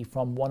study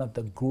from one of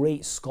the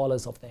great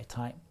scholars of their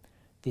time,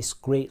 this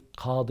great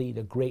Qadi,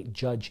 the great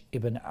judge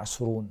Ibn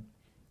Asrun,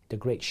 the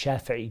great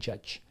Shafi'i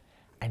judge.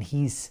 And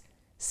he's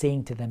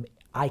saying to them,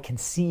 I can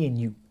see in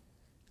you,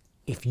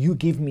 if you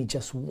give me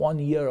just 1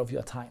 year of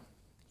your time,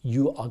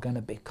 you are going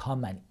to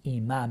become an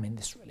imam in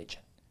this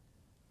religion.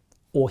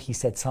 Or he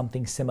said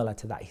something similar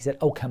to that. He said,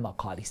 oh, kama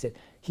qal.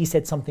 He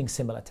said something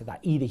similar to that.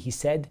 Either he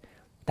said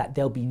that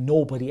there'll be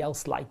nobody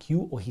else like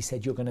you, or he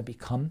said you're going to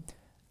become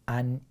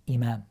an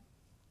imam.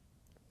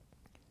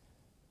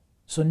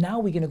 So now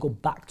we're going to go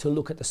back to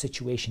look at the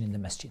situation in the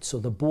masjid. So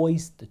the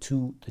boys, the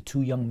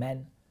two young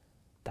men,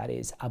 that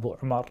is Abu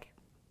Umar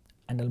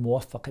and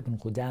Al-Muwaffaq ibn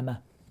Qudama,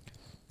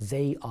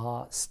 they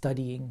are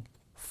studying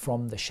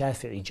from the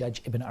Shafi'i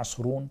judge Ibn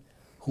Asrun,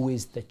 who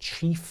is the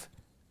chief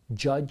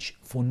judge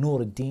for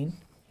Nur ad-Din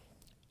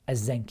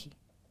al-Zanki.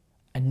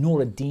 And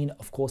Nur ad-Din,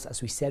 of course,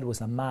 as we said, was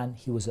a man,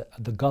 he was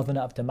the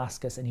governor of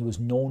Damascus, and he was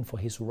known for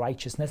his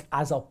righteousness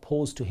as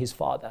opposed to his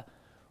father,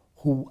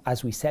 who,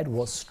 as we said,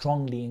 was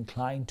strongly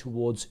inclined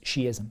towards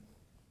Shiism.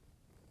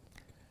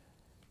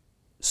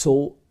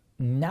 So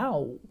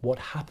now what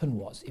happened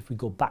was, if we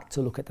go back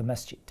to look at the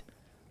masjid,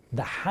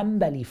 the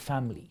Hanbali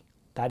family,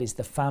 that is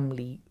the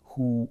family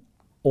who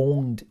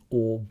owned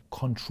or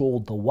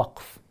controlled the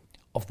waqf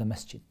of the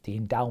masjid, the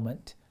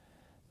endowment,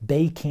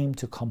 they came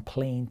to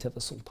complain to the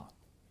Sultan.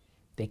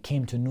 They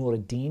came to Nur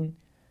ad-Din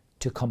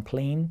to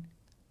complain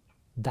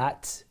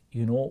that,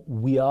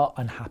 we are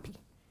unhappy.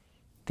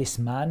 This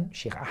man,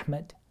 Sheikh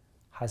Ahmed,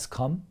 has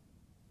come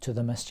to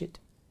the masjid.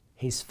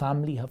 His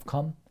family have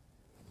come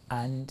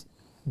and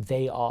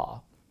they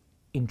are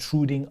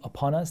intruding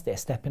upon us. They're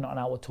stepping on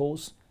our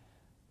toes.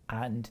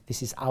 And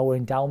this is our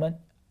endowment.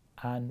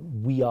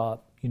 And we are,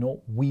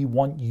 we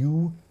want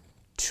you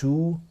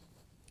to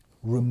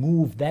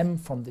remove them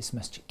from this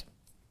masjid.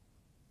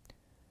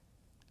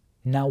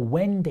 Now,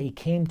 when they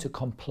came to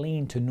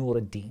complain to Nur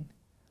ad-Din,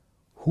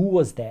 who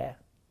was there?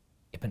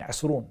 Ibn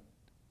Asrun,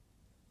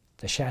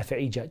 the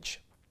Shafi'i judge.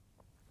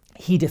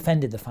 He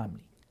defended the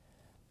family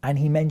and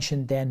he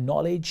mentioned their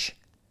knowledge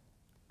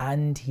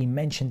and he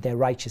mentioned their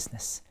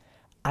righteousness.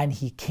 And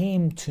he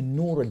came to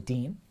Nur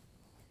ad-Din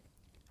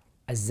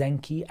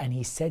al-Zanki and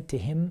he said to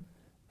him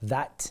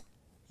that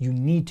you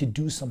need to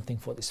do something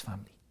for this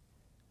family.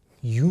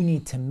 You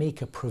need to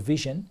make a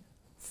provision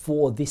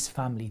for this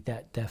family,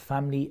 the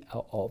family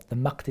of the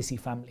Maqdisi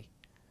family.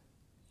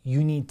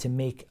 You need to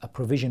make a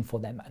provision for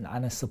them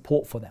and a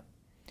support for them,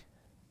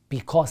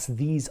 because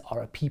these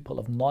are a people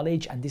of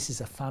knowledge and this is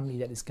a family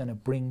that is going to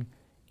bring,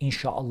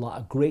 inshallah,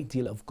 a great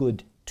deal of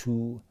good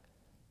to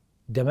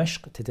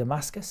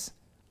Damascus,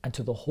 and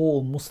to the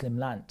whole Muslim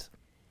land.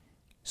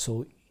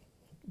 So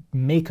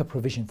make a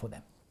provision for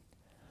them.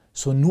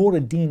 So Nur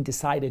ad-Din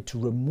decided to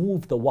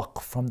remove the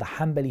waqf from the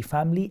Hanbali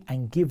family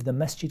and give the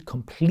masjid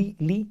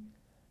completely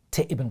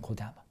to Ibn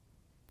Qudama.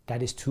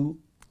 That is to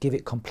give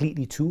it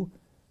completely to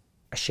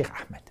Sheikh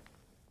Ahmed.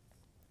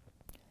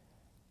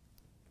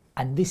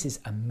 And this is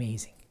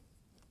amazing,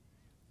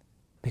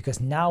 because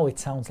now it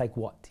sounds like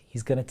what?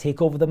 He's going to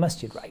take over the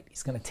masjid, right?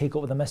 He's going to take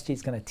over the masjid,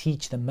 he's going to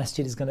teach, the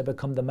masjid is going to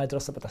become the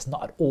madrasa, but that's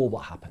not at all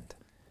what happened.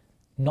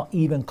 Not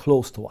even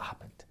close to what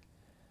happened.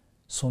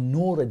 So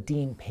Nur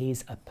ad-Din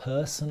pays a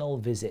personal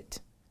visit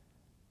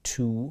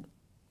to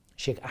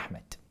Sheikh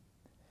Ahmed.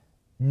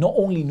 Not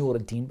only Nur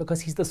ad-Din,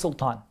 because he's the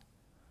Sultan.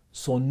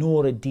 So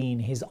Nur ad-Din,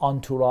 his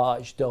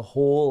entourage, the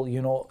whole,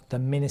 the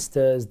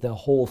ministers, the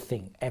whole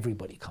thing,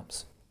 everybody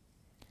comes.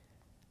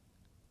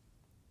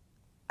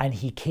 And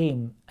he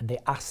came and they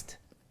asked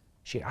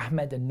Sheikh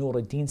Ahmed, and Nur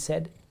ad-Din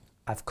said,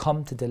 I've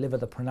come to deliver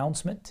the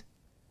pronouncement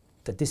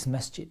that this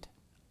masjid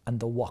and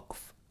the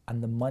waqf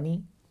and the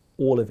money,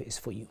 all of it is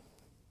for you.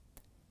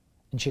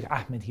 And Sheikh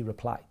Ahmed, he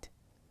replied,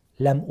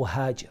 لم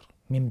أهاجر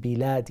من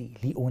بلادي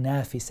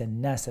لأنافس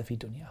الناس في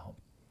دنياهم.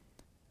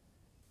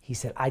 He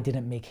said, I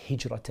didn't make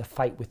hijrah to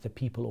fight with the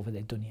people over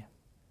their dunya,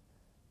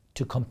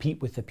 to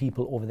compete with the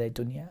people over their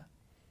dunya.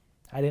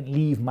 I didn't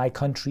leave my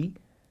country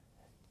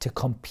to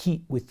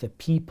compete with the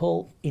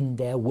people in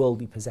their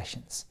worldly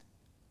possessions.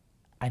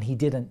 And he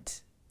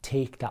didn't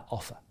take that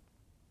offer.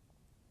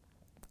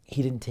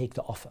 He didn't take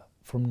the offer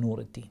from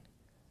Nur ad-Din,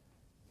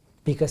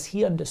 because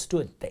he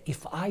understood that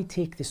if I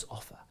take this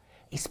offer,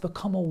 it's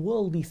become a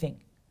worldly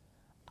thing.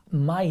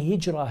 My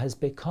hijrah has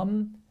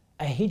become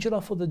a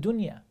hijrah for the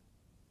dunya.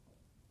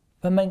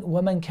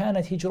 ومن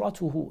كانت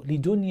هجرته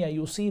لدنيا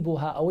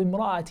يصيبها أو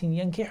امرأة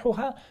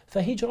ينكحها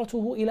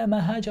فهجرته إلى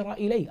ما هاجر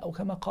إليه أو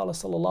كما قال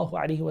صلى الله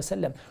عليه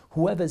وسلم.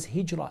 Whoever's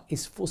hijrah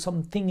is for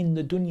something in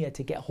the dunya,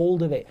 to get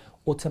hold of it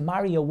or to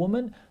marry a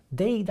woman,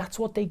 that's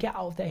what they get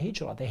out of their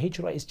hijrah. Their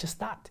hijrah is just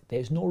that.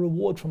 There's no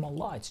reward from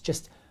Allah. It's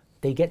just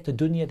they get the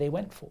dunya they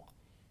went for.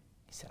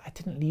 He said, I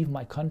didn't leave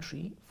my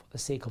country for the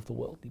sake of the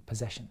worldly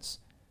possessions.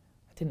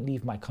 I didn't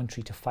leave my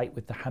country to fight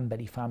with the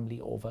Hanbali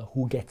family over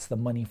who gets the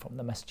money from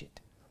the masjid.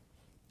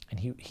 And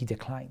he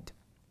declined.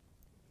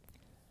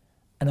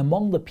 And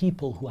among the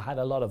people who had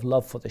a lot of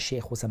love for the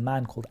Shaykh was a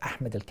man called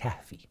Ahmed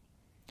al-Kahfi.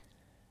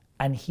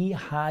 And he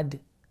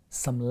had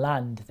some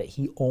land that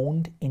he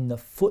owned in the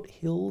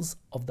foothills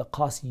of the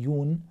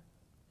Qasiyun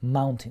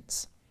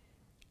mountains.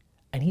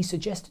 And he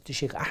suggested to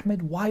Shaykh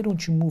Ahmed, why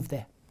don't you move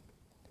there?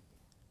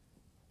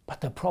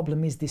 But the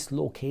problem is this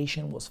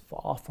location was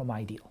far from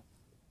ideal.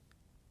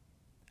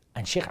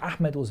 And Shaykh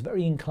Ahmed was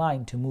very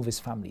inclined to move his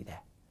family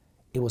there.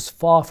 It was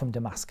far from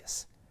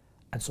Damascus.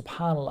 And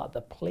subhanAllah,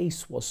 the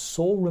place was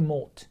so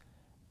remote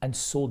and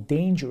so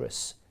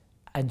dangerous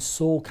and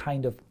so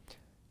kind of,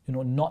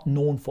 not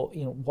known for,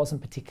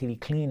 wasn't particularly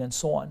clean and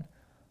so on.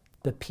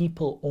 The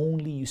people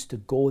only used to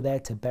go there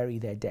to bury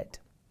their dead.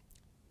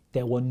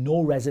 There were no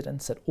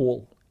residents at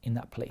all in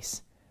that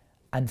place.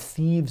 And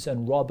thieves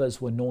and robbers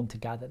were known to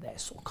gather there.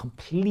 So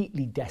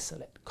completely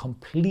desolate,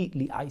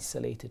 completely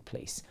isolated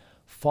place,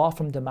 far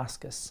from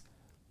Damascus,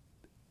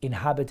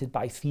 inhabited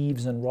by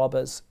thieves and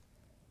robbers,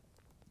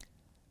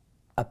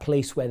 a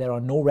place where there are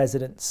no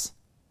residents,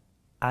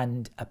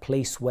 and a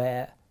place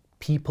where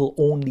people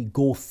only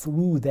go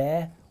through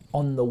there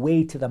on the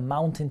way to the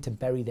mountain to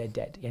bury their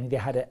dead. Yani they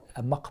had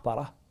a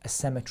maqbara, a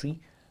cemetery,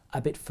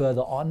 a bit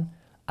further on,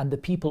 and the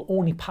people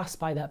only pass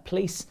by that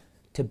place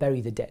to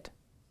bury the dead.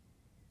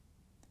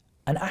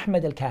 And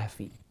Ahmed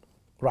al-Kahfi,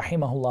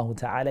 rahimahullah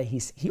ta'ala,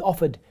 he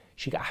offered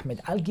Shaykh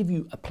Ahmed, I'll give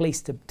you a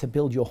place to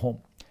build your home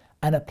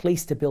and a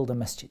place to build a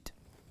masjid.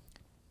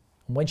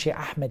 And when Shaykh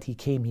Ahmed, he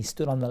came, he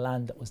stood on the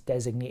land that was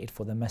designated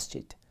for the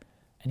masjid,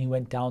 and he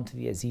went down to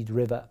the Yazid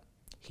river.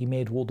 He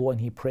made wudu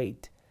and he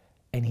prayed.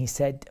 And he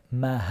said,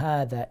 "Ma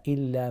hadha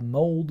illa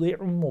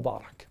mawdi'un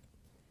mubarak."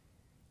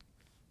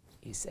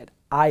 He said,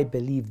 I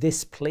believe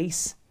this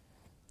place,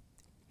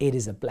 it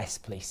is a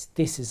blessed place.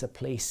 This is a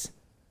place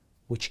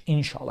which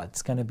inshallah,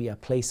 it's going to be a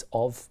place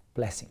of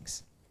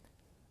blessings.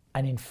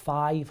 And in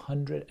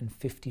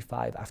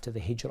 555 after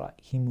the Hijrah,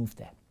 he moved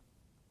there.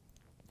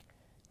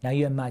 Now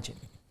you imagine,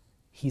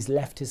 he's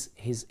left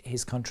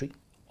his country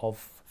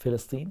of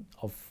Palestine,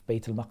 of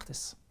Bayt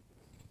al-Maqdis.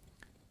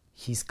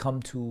 He's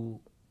come to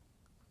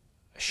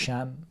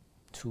Sham,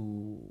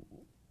 to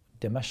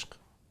Damascus.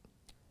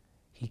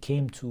 He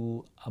came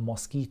to a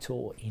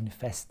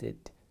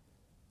mosquito-infested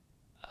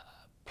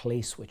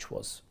place which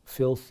was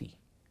filthy,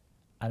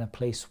 and a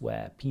place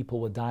where people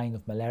were dying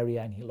of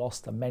malaria, and he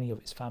lost many of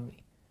his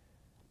family.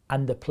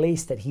 And the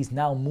place that he's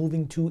now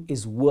moving to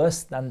is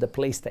worse than the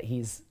place that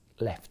he's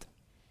left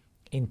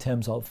in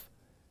terms of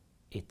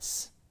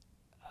its,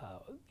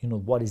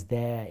 what is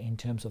there, in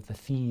terms of the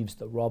thieves,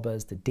 the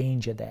robbers, the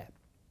danger there.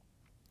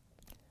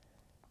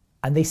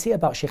 And they say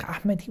about Shaykh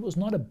Ahmed, he was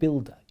not a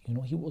builder,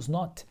 he was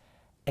not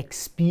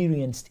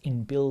experienced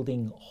in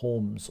building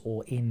homes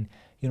or in,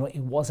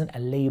 it wasn't a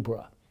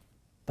laborer.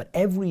 But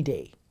every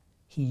day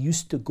he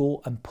used to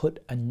go and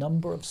put a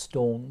number of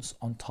stones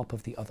on top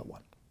of the other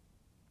one.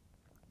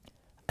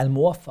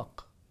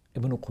 Al-Muwaffaq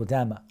ibn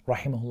Qudama,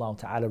 rahimahullah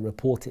ta'ala,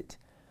 reported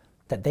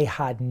that they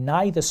had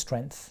neither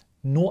strength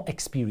nor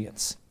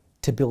experience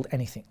to build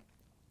anything.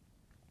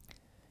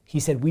 He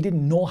said, we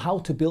didn't know how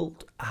to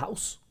build a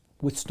house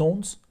with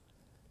stones,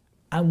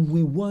 and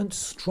we weren't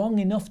strong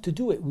enough to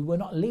do it. We were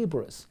not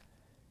laborers.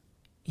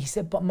 He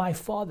said, but my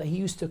father, he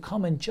used to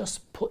come and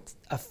just put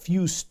a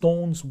few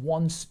stones,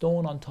 one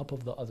stone on top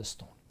of the other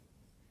stone.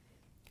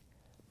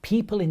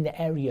 People in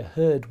the area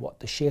heard what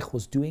the Shaykh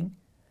was doing,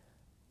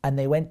 and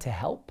they went to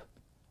help.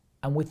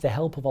 And with the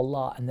help of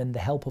Allah and then the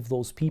help of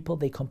those people,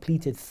 they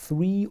completed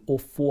 3 or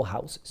 4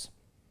 houses.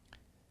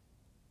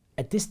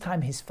 At this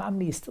time, his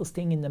family is still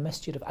staying in the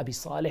masjid of Abi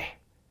Salih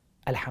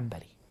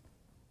al-Hanbali.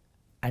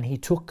 And he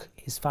took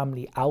his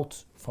family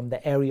out from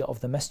the area of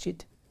the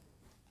masjid,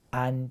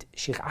 and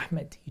Shaykh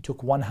Ahmed, he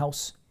took 1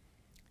 house,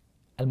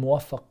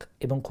 Al-Muwaffaq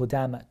ibn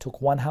Qudama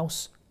took 1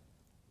 house,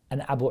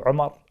 and Abu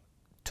Umar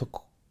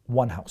took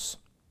 1 house.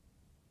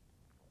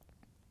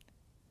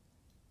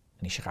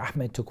 And Shaykh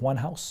Ahmed took 1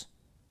 house,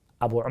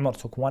 Abu Umar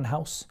took 1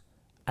 house,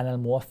 and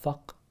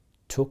Al-Muwaffaq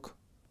took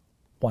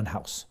 1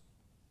 house.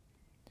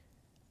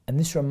 And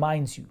this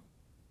reminds you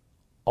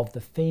of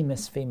the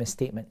famous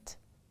statement,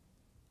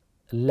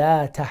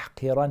 لا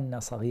تحقرن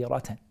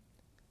صغيرة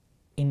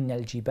إن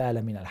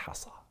الجبال من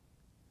الحصى.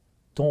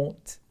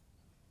 Don't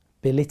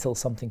belittle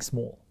something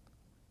small.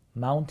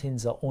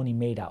 Mountains are only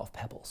made out of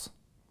pebbles.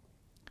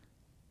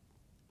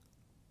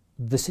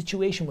 The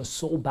situation was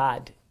so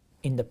bad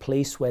in the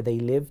place where they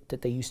lived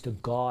that they used to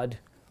guard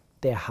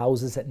their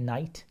houses at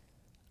night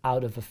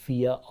out of a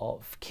fear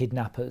of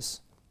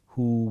kidnappers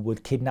who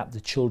would kidnap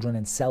the children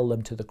and sell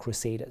them to the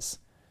crusaders.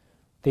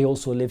 They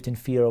also lived in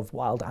fear of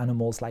wild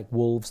animals like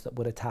wolves that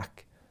would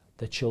attack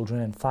the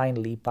children. And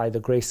finally, by the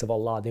grace of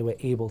Allah, they were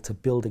able to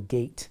build a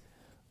gate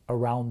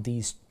around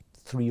these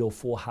 3 or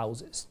 4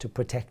 houses to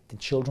protect the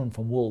children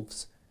from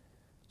wolves.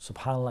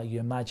 SubhanAllah, you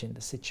imagine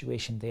the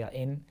situation they are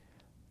in,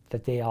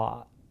 that they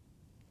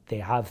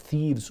have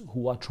thieves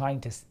who are trying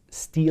to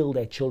steal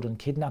their children,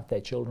 kidnap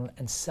their children,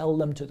 and sell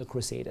them to the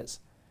crusaders.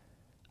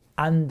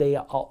 and they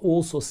are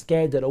also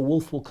scared that a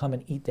wolf will come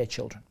and eat their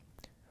children.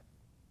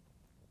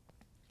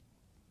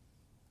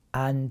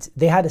 And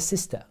they had a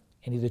sister,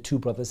 the two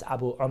brothers,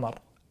 Abu Umar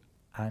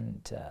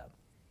and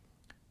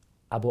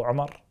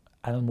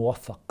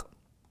Al-Muwaffaq.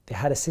 They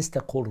had a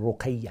sister called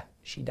Ruqayyah.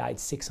 She died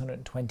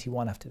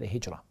 621 after the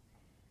Hijrah.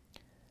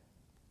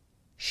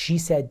 She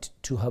said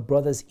to her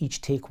brothers,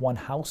 each take one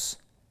house.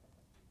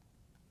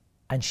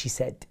 And she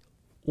said,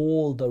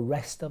 all the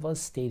rest of us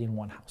stayed in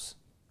one house.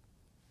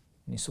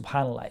 And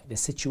subhanAllah, the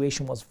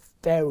situation was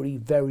very,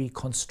 very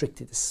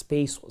constricted. The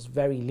space was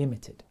very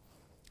limited.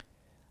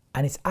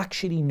 And it's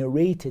actually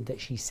narrated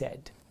that she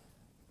said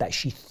that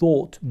she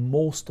thought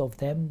most of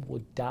them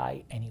would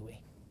die anyway.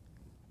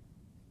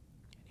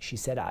 She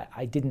said,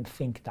 I didn't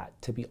think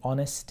that, to be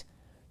honest.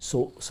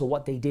 So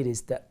what they did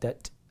is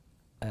that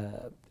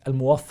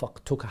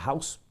Al-Muwaffaq took a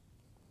house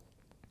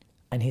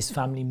and his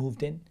family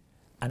moved in,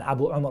 and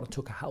Abu Umar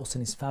took a house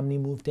and his family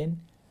moved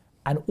in,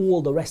 and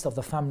all the rest of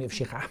the family of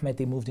Sheikh Ahmed,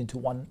 they moved into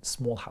one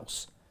small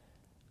house.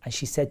 And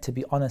she said, to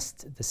be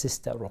honest, the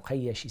sister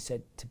Ruqayyah, she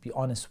said, to be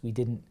honest, we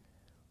didn't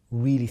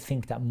really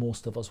think that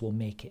most of us will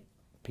make it,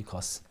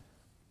 because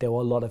there were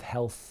a lot of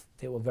health.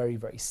 They were very,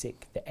 very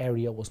sick. The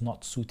area was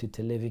not suited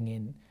to living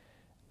in.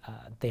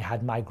 They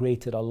had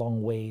migrated a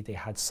long way. They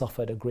had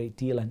suffered a great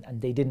deal, and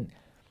they didn't,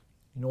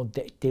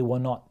 they were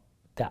not,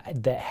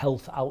 their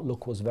health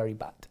outlook was very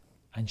bad.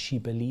 And she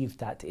believed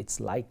that it's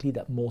likely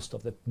that most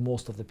of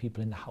the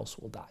people in the house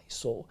will die.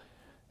 So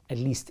at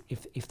least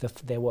if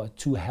there were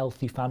two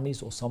healthy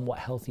families or somewhat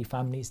healthy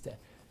families,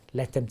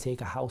 let them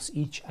take a house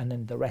each, and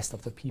then the rest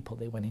of the people,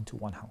 they went into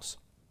one house.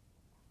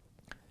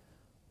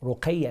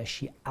 Ruqayyah,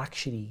 she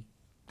actually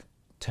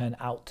turned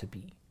out to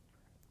be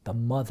the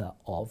mother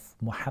of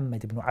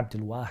Muhammad ibn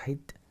Abdul Wahid,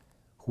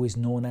 who is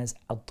known as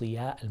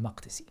Ad-Diya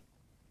al-Maqdisi.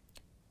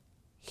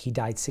 He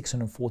died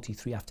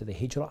 643 after the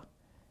Hijrah.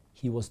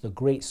 He was the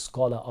great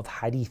scholar of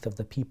hadith of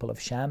the people of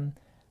Sham,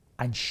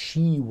 and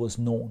she was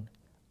known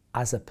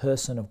as a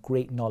person of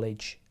great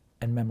knowledge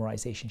and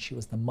memorization. She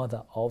was the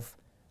mother of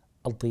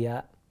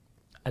Ad-Diya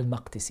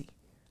al-Maqdisi.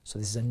 So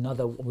this is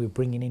another one we're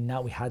bringing in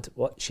now. We had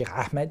Sheikh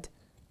Ahmed,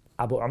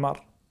 Abu Umar,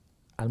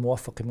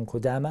 Al-Muwaffaq ibn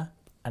Qudama,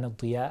 and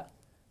Ad-Diya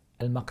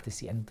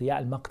al-Maqdisi. And Ad-Diya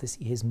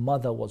al-Maqdisi, his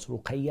mother was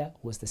Ruqayyah,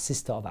 who was the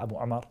sister of Abu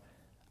Umar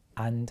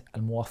and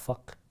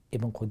Al-Muwaffaq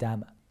ibn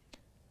Qudama.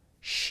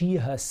 She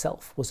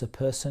herself was a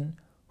person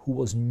who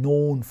was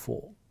known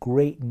for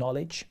great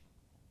knowledge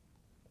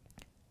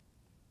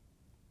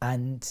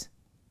and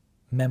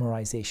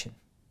memorization.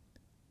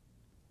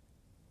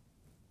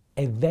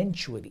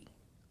 Eventually,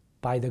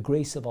 by the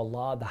grace of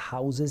Allah, the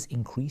houses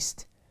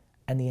increased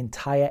and the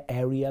entire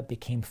area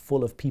became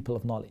full of people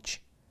of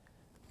knowledge.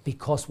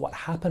 Because what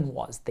happened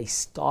was they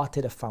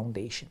started a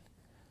foundation.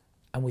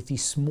 And with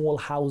these small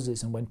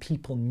houses, and when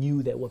people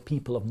knew there were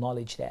people of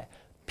knowledge there,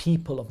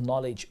 people of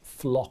knowledge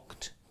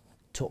flocked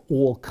to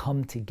all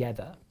come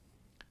together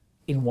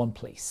in one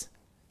place.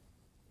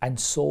 And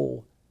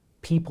so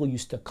people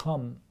used to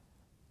come,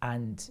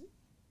 and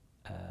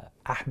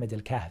Ahmed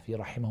al-Kahfi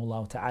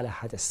rahimahullah ta'ala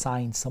had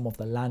assigned some of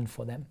the land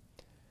for them,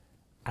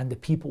 and the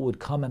people would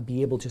come and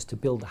be able just to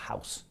build a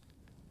house,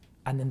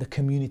 and then the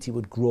community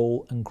would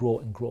grow and grow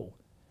and grow,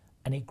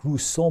 and it grew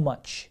so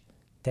much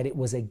that it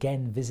was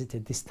again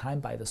visited, this time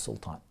by the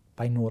Sultan,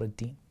 by Nur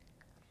ad-Din.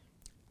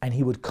 And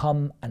he would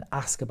come and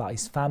ask about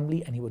his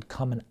family, and he would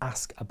come and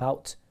ask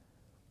about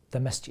the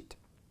masjid.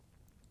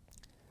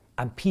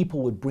 And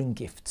people would bring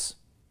gifts.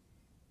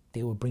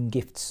 They would bring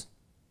gifts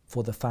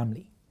for the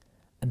family.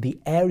 And the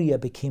area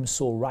became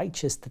so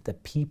righteous that the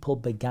people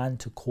began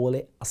to call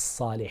it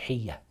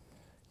As-Salihiyah.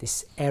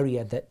 This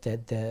area,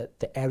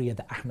 the area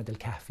that Ahmed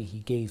al-Kahfi, he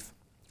gave,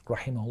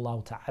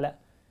 rahimahullah ta'ala,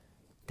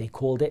 they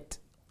called it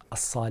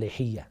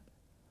As-Salihiyah.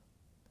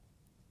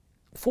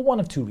 For one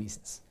of two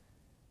reasons.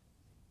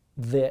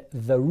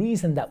 The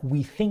reason that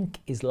we think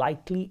is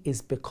likely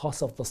is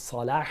because of the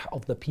salah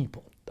of the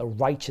people, the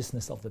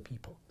righteousness of the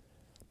people.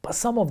 But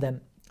some of the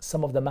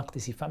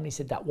Maqdisi family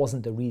said that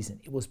wasn't the reason.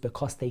 It was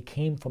because they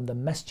came from the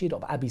masjid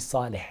of Abi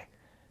Salih,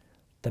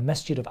 the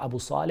masjid of Abu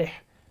Salih,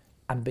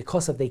 and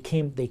because they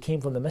came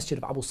from the masjid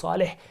of Abu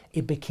Salih,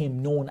 it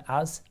became known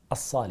as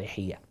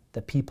As-Salihiyah,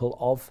 the people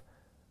of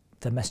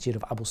the masjid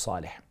of Abu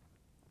Salih.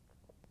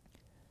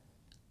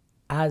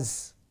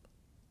 As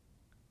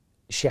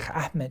Sheikh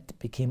Ahmed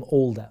became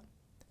older,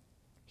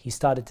 he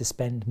started to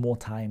spend more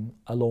time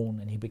alone,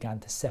 and he began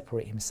to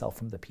separate himself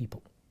from the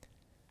people.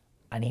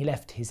 And he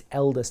left his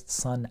eldest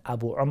son,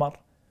 Abu Umar,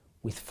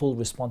 with full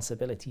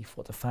responsibility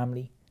for the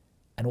family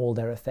and all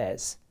their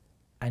affairs.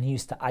 And he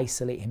used to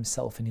isolate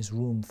himself in his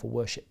room for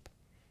worship.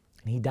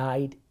 And he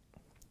died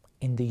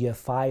in the year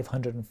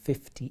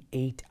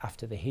 558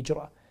 after the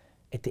Hijrah,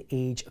 at the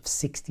age of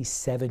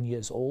 67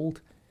 years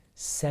old,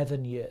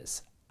 7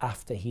 years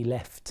after he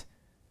left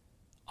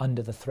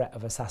under the threat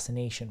of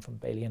assassination from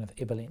Balian of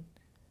Ibelin.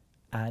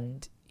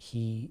 And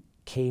he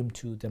came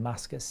to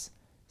Damascus.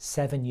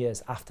 7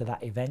 years after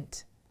that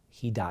event,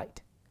 he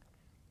died.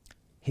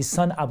 His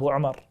son Abu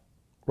Umar,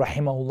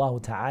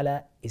 rahimahullah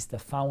ta'ala, is the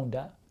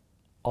founder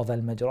of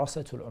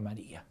Madrasatu Al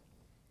Umariyyah.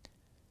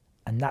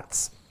 And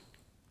that's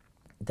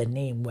the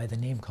name, where the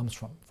name comes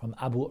from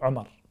Abu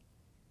Umar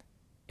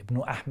ibn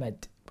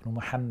Ahmad ibn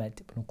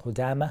Muhammad ibn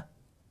Qudama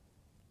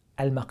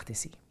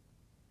al-Maqdisi.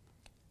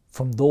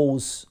 From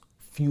those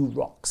few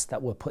rocks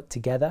that were put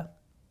together,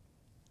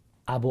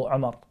 Abu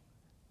Umar,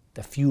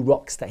 the few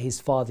rocks that his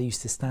father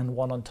used to stand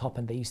one on top,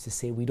 and they used to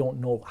say, we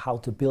don't know how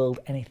to build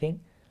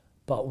anything,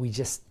 but we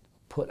just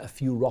put a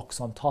few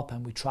rocks on top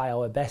and we try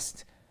our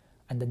best.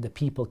 And then the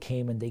people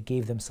came and they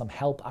gave them some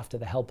help after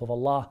the help of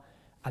Allah,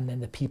 and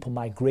then the people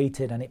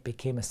migrated and it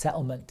became a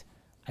settlement,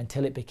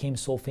 until it became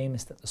so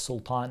famous that the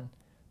Sultan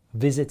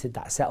visited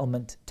that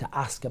settlement to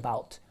ask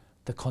about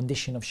the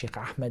condition of Sheikh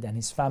Ahmed and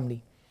his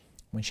family.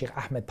 When Sheikh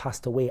Ahmed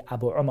passed away,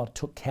 Abu Umar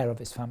took care of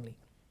his family.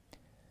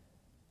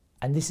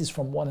 And this is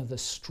from one of the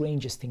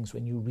strangest things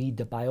when you read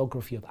the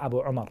biography of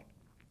Abu Umar.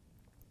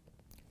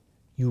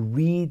 You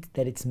read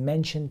that it's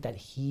mentioned that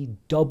he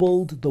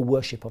doubled the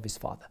worship of his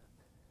father.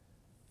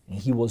 And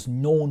he was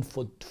known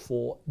for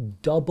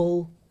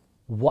double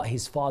what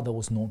his father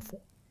was known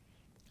for.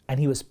 And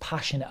he was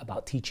passionate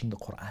about teaching the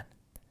Qur'an.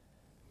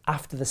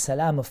 After the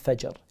Salam of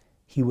Fajr,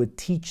 he would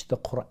teach the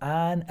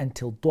Qur'an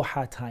until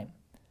duha time,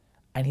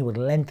 and he would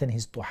lengthen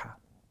his duha.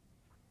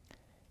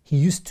 He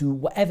used to,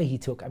 whatever he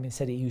took,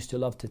 said he used to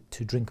love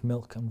to drink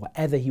milk, and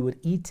whatever he would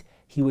eat,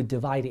 he would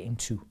divide it in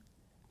two,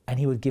 and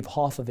he would give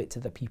half of it to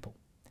the people.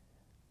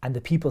 And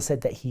the people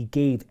said that he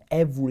gave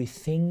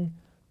everything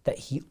that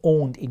he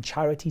owned in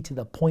charity, to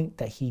the point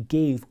that he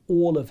gave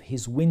all of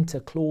his winter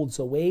clothes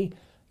away,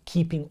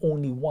 keeping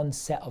only one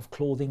set of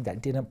clothing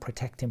that didn't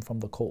protect him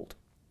from the cold.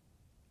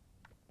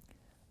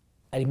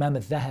 Imam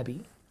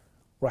al-Dhahabi,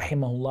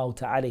 rahimahullah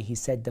ta'ala, he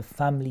said the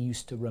family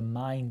used to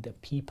remind the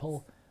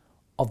people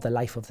of the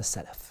life of the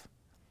Salaf.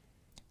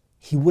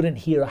 He wouldn't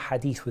hear a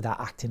hadith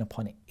without acting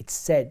upon it. It's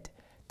said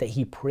that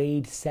he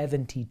prayed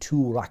 72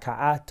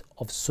 raka'at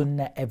of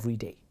sunnah every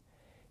day.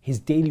 His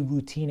daily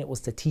routine, it was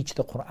to teach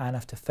the Qur'an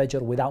after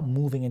Fajr without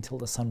moving until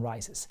the sun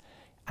rises.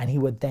 And he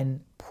would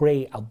then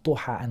pray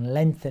al-duha and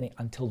lengthen it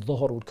until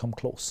dhuhr would come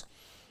close.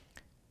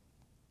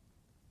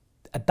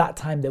 At that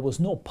time, there was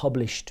no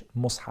published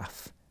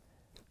mushaf.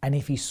 And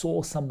if he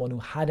saw someone who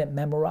hadn't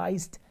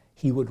memorized,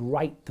 he would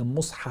write the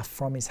mushaf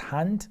from his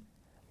hand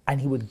and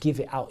he would give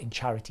it out in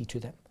charity to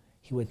them.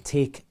 He would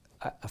take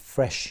a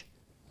fresh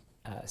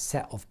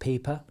set of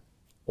paper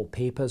or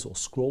papers or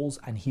scrolls,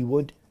 and he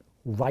would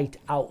write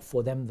out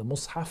for them the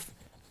mushaf,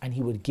 and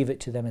he would give it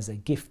to them as a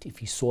gift if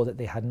he saw that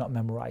they had not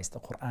memorized the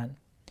Qur'an.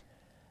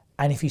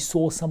 And if he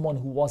saw someone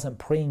who wasn't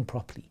praying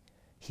properly,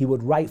 he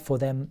would write for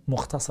them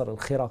Mukhtasar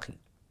al-Khiraqi,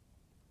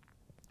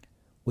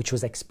 which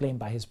was explained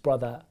by his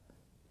brother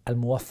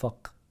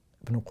Al-Muwaffaq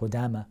ibn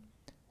Qudama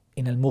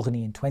in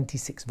Al-Mughni in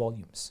 26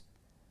 volumes.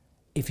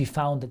 If he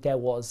found that there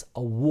was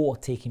a war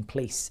taking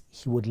place,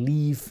 he would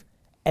leave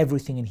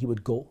everything and he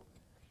would go.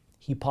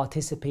 He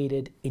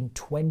participated in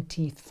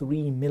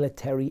 23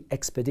 military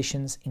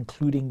expeditions,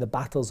 including the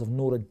battles of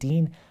Nur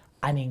ad-Din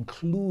and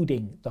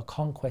including the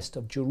conquest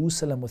of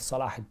Jerusalem with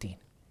Salah ad-Din.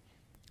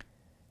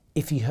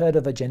 If he heard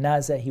of a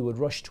janazah, he would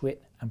rush to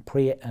it and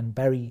pray it and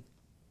bury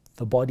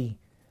the body.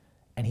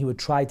 And he would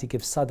try to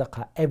give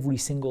sadaqah every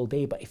single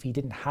day, but if he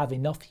didn't have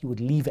enough, he would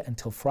leave it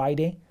until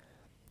Friday.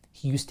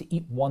 He used to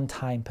eat 1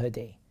 time per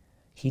day.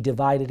 He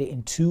divided it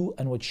in 2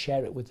 and would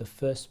share it with the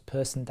first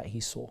person that he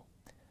saw.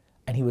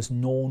 And he was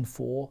known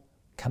for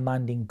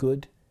commanding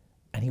good,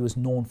 and he was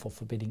known for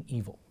forbidding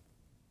evil.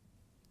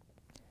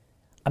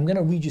 I'm going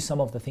to read you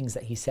some of the things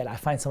that he said. I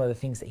find some of the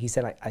things that he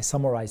said, I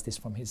summarized this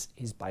from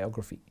his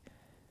biography.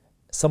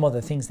 Some of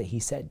the things that he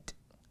said,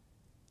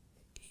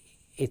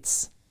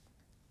 it's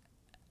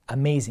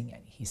amazing.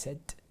 He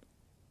said,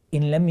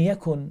 إن لم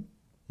يكن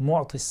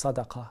معطي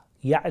الصدقة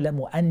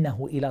يعلم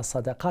أنه إلى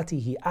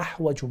صدقته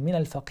أحوج من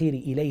الفقير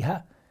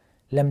إليها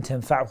لم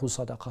تنفعه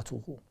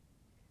صدقته.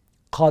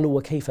 قالوا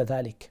وكيف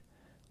ذلك؟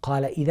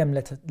 قال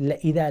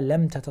إذا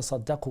لم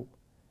تتصدقوا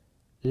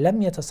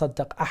لم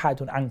يتصدق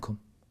أحد عنكم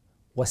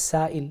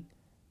والسائل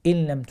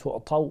إن لم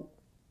تعطوا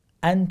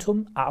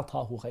أنتم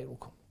أعطاه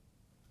غيركم.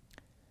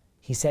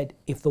 He said,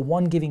 if the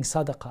one giving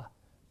sadaqah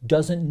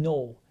doesn't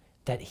know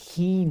that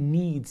he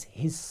needs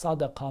his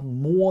sadaqah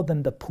more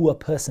than the poor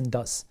person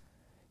does,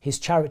 his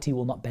charity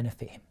will not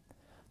benefit him.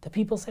 The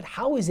people said,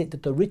 how is it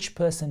that the rich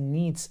person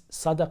needs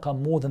sadaqah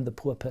more than the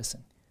poor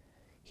person?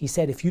 He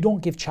said, if you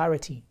don't give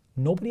charity,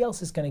 nobody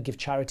else is going to give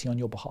charity on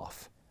your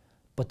behalf.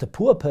 But the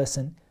poor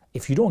person,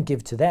 if you don't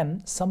give to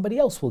them, somebody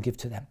else will give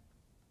to them.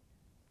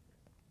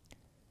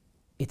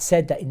 It's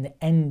said that in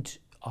the end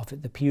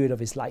of the period of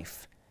his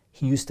life,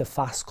 he used to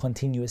fast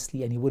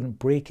continuously and he wouldn't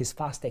break his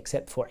fast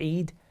except for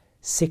Eid,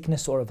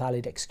 sickness or a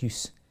valid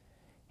excuse.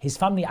 His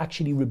family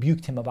actually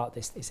rebuked him about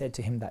this. They said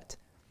to him that,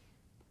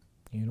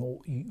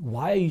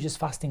 why are you just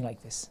fasting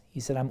like this? He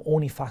said, I'm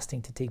only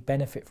fasting to take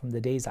benefit from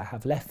the days I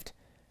have left.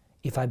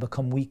 If I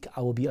become weak,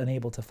 I will be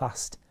unable to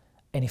fast.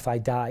 And if I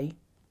die,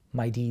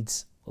 my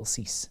deeds will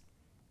cease.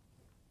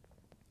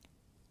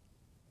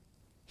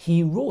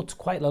 He wrote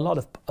quite a lot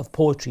of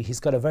poetry. He's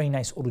got a very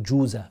nice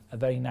urjuza, a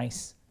very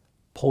nice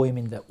poem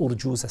in the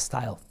Urjuza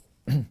style.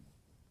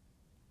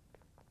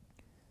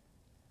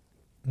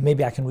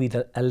 Maybe I can read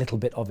a little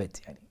bit of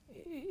it.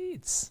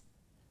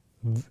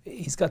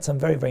 He's got some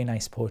very, very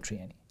nice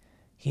poetry.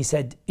 He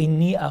said,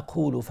 إني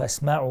أقول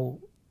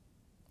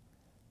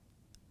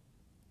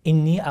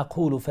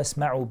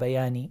فاسمعوا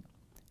بياني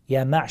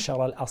يا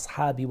معشر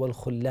الأصحاب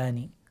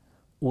والخلان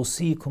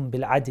أوصيكم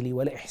بالعدل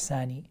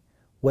والإحسان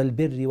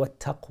والبر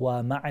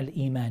والتقوى مع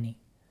الإيمان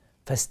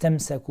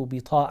فاستمسكوا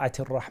بطاعة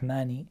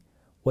الرحمن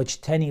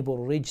واجتنبوا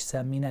الرجس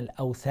من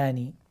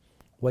الأوثان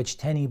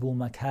واجتنبوا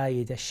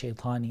مكايد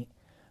الشيطان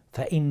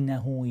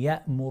فإنه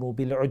يأمر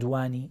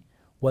بالعدوان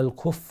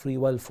والكفر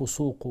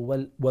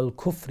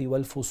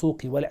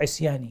والفسوق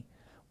والعصيان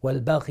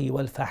والبغي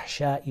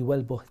والفحشاء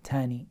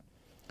والبهتان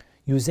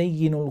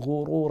يزين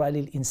الغرور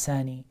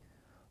للإنسان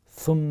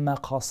ثم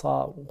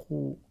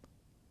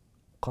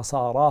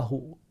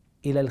قصاراه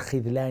إلى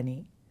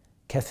الخذلان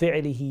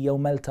كفعله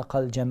يوم التقى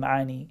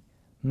الجمعان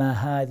ما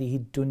هذه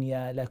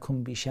الدنيا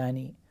لكم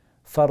بشان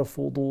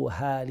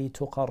فارفضوها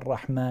لتقى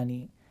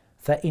الرحمن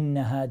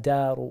فإنها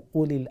دار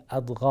أولي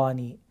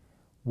الأضغان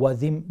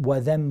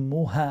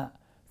وذمها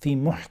في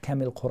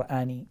محكم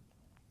القرآن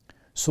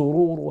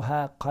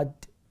سرورها قد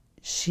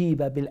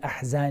شيب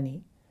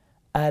بالأحزان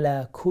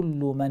ألا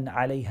كل من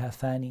عليها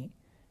فاني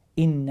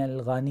إن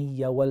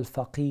الغني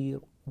والفقير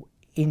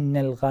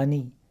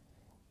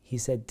he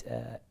said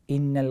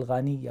إن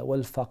الغني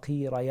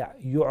والفقير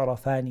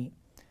يعرفان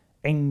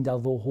عند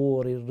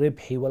ظهور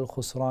الربح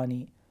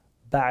والخسران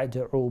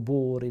بعد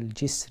عبور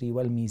الجسر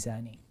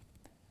والميزان.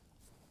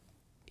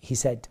 He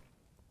said,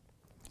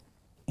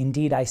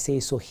 indeed I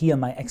say, so hear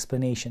my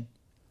explanation,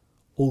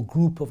 O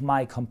group of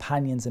my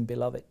companions and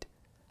beloved.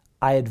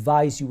 I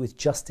advise you with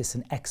justice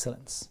and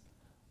excellence,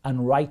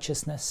 and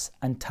righteousness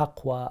and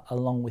taqwa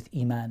along with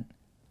iman.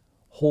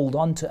 Hold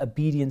on to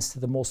obedience to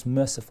the most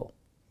merciful,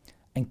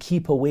 and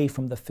keep away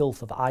from the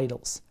filth of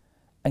idols,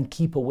 and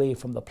keep away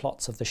from the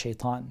plots of the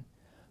shaitan,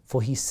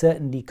 for he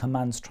certainly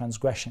commands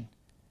transgression,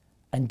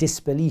 and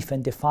disbelief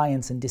and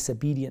defiance and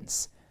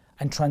disobedience,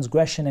 and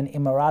transgression and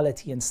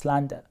immorality and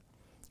slander.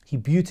 He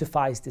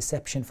beautifies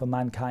deception for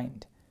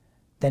mankind,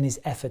 then his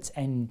efforts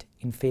end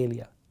in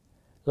failure.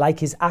 Like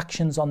his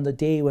actions on the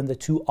day when the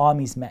two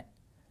armies met,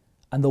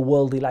 and the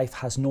worldly life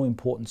has no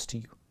importance to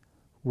you.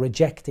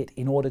 Reject it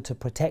in order to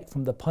protect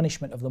from the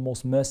punishment of the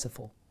most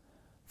merciful,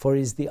 for it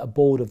is the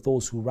abode of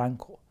those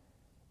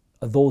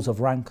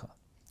of rancor.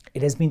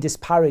 It has been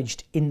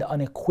disparaged in the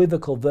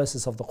unequivocal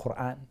verses of the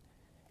Qur'an.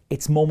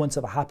 Its moments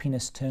of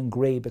happiness turn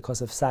grey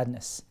because of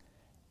sadness.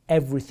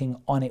 Everything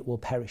on it will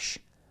perish.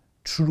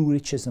 True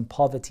riches and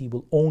poverty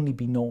will only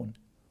be known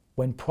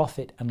when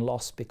profit and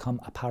loss become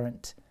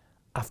apparent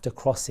after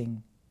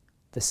crossing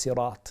the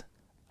sirat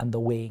and the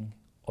weighing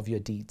of your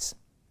deeds.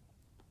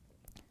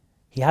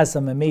 He has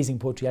some amazing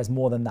poetry. He has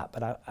more than that,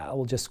 but I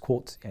will just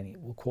quote,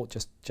 we'll quote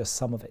just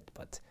some of it,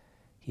 but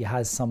he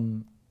has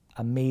some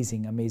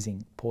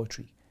amazing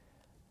poetry.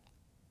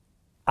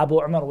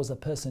 Abu Umar was a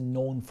person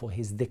known for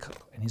his dhikr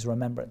and his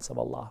remembrance of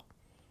Allah.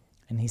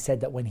 And he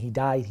said that when he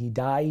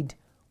died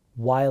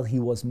while he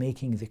was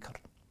making dhikr.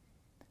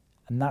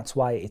 And that's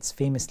why it's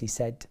famously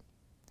said,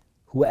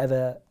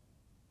 whoever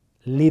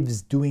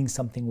lives doing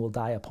something will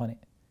die upon it,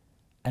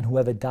 and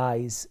whoever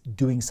dies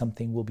doing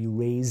something will be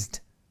raised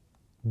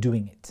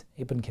doing it.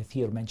 Ibn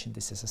Kathir mentioned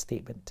this as a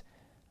statement.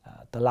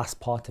 The last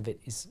part of it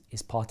is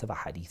part of a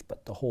hadith,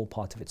 but the whole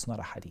part of it's not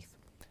a hadith.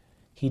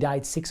 He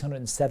died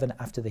 607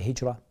 after the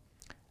hijrah,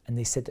 and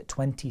they said that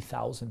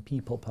 20,000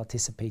 people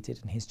participated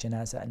in his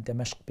janazah, and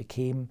Damascus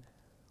became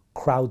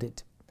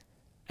crowded.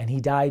 And he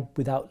died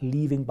without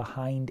leaving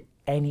behind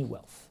any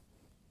wealth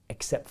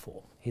except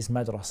for his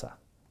Madrasatu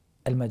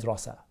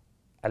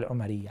Al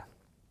Umariyyah.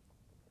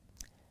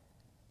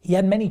 He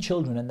had many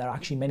children, and there are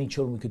actually many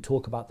children. We could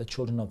talk about the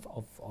children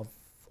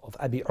of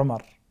Abi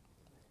Umar.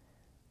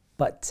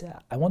 But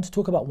I want to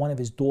talk about one of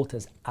his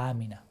daughters,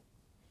 Amina.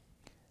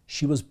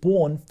 She was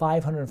born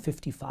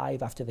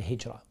 555 after the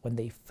Hijrah, when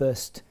they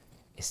first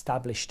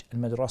established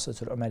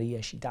Madrasatu Al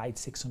Umariyyah. She died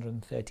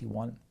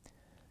 631.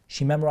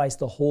 She memorized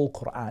the whole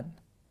Qur'an.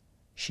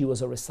 She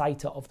was a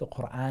reciter of the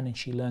Qur'an, and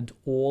she learned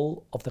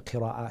all of the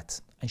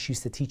qira'at, and she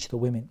used to teach the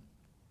women.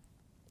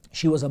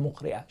 She was a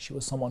muqri'ah. She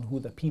was someone who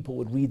the people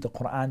would read the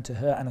Qur'an to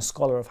her, and a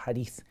scholar of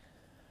hadith.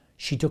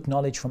 She took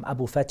knowledge from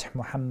Abu Fath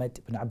Muhammad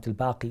ibn Abdul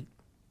Baqi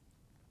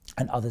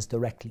and others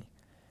directly.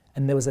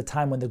 And there was a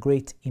time when the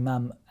great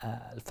Imam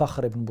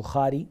Al-Fakhr ibn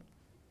Bukhari,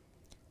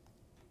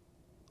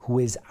 who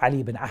is Ali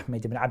ibn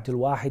Ahmed ibn Abdul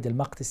Wahid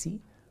al-Maqdisi,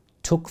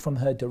 took from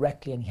her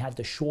directly, and he had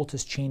the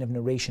shortest chain of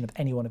narration of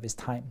anyone of his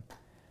time.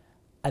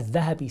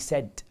 Al-Dhahabi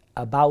said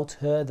about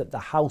her that the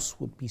house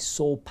would be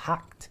so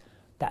packed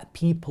that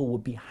people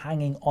would be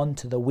hanging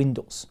onto the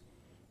windows.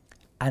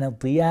 And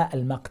Al-Diya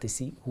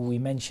al-Maqdisi, who we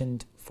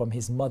mentioned from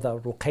his mother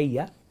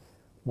Ruqayya,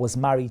 was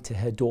married to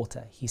her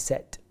daughter. He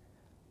said,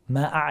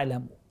 "Ma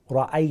a'lamu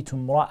ra'aytu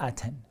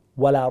imra'atan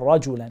wala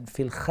rajulan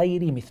fil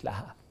khayri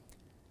mithlaha."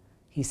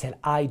 He said,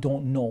 I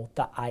don't know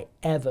that I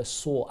ever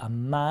saw a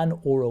man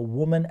or a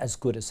woman as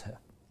good as her.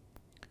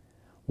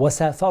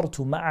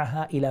 وسافرت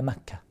معها إلى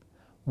مكة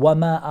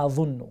وما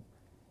أظن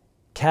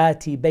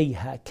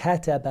كاتبيها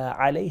كتب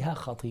عليها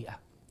خطيئة.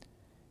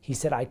 He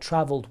said, I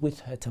traveled with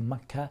her to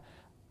Mecca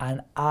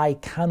and I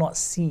cannot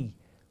see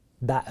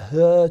that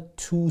her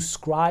two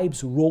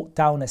scribes wrote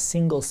down a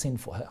single sin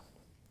for her.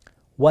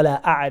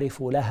 ولا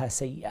أعرف لها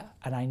سيئة,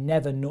 and I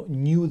never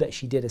knew that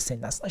she did a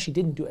sin. That's not she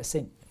didn't do a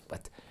sin,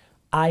 but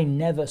I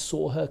never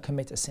saw her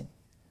commit a sin.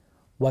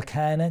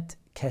 وكانت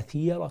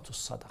كثيرة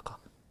الصدقة.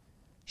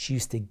 She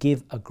used to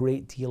give a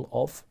great deal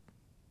of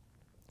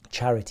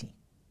charity.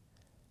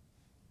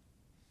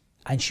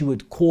 And she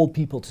would call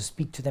people to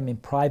speak to them in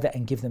private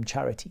and give them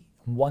charity.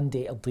 And one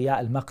day, Al-Diya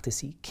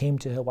al-Maqdisi came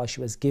to her while she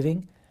was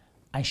giving,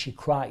 and she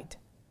cried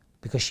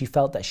because she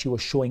felt that she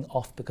was showing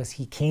off, because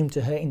he came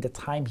to her in the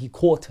time he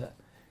caught her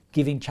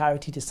giving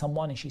charity to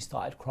someone, and she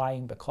started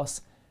crying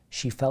because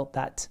she felt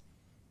that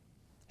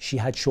she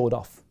had showed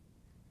off.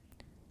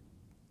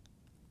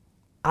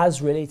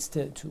 As relates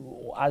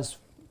or as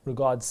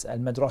regards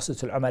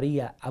Al-Madrasatu Al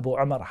Umariyyah, Abu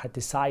Umar had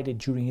decided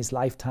during his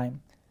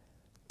lifetime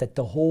that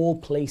the whole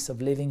place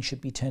of living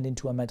should be turned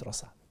into a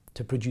madrasa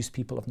to produce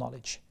people of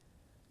knowledge.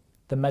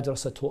 The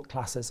madrasa taught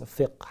classes of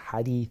fiqh,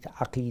 hadith,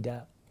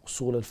 aqidah,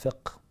 usul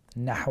al-fiqh,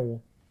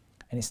 nahu,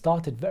 and it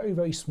started very,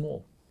 very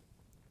small.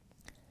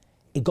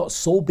 It got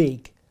so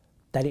big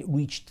that it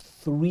reached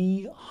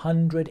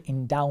 300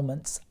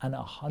 endowments and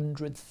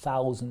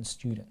 100,000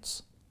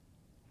 students.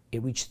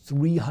 It reached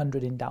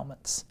 300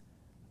 endowments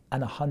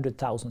and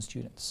 100,000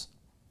 students.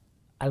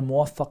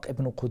 Al-Muwaffaq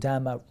ibn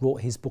Qudama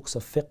wrote his books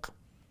of fiqh,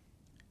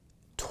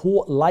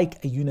 taught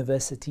like a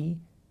university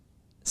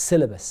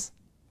syllabus.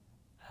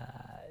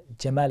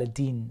 Jamal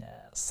ad-Din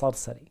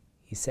Sarsari,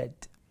 he said,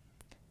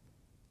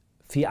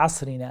 في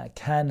عصرنا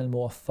كان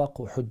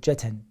الموفق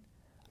حجة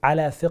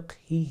على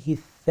فقهه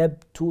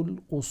الثبت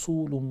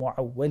الأصول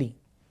معولي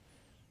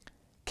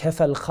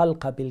كفى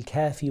الخلق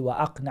بالكافي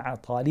وأقنع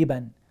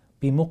طالبا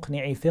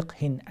بمقنع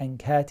فقه عن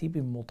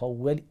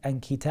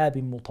كتاب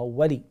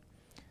مطول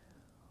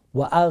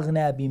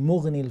وأغنى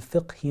بمغني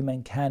الفقه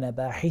من كان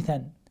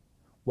باحثا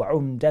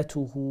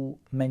وعمدته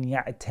من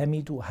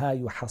يعتمدها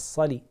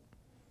يحصل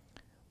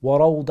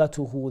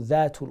وروضته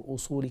ذات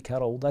الأصول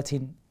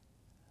كروضة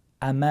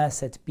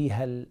أماست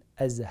بها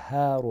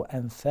الأزهار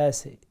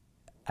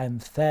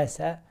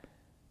أنفاس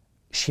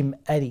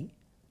شمأل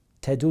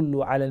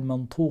تدل على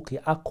المنطوق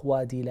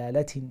أقوى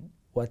دلالة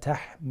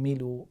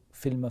وتحمل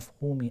في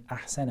المفهوم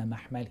أحسن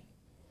محمل.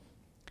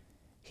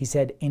 He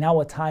said, in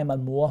our time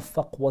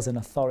Al-Muwaffaq was an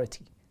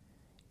authority.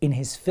 In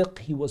his fiqh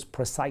he was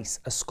precise,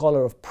 a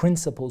scholar of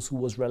principles who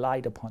was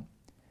relied upon.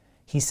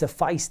 He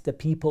sufficed the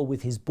people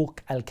with his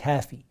book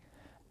Al-Kafi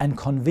and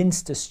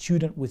convinced the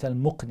student with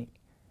Al-Muqni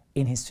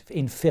in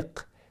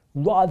fiqh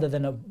rather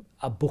than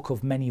a book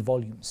of many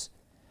volumes.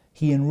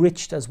 He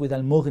enriched us with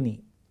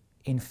Al-Mughni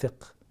in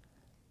fiqh.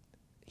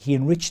 He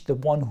enriched the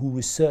one who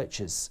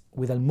researches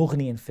with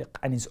Al-Mughni in fiqh,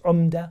 and his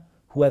umda,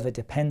 whoever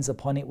depends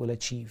upon it will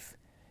achieve.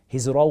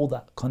 His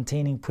rawda,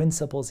 containing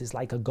principles, is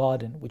like a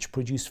garden which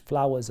produces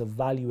flowers of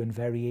value and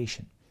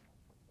variation.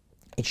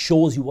 It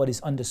shows you what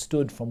is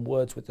understood from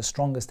words with the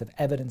strongest of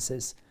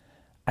evidences,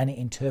 and it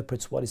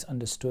interprets what is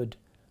understood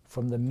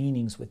from the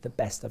meanings with the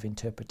best of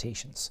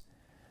interpretations.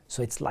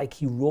 So it's like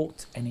he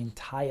wrote an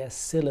entire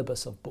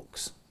syllabus of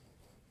books.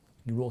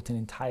 He wrote an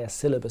entire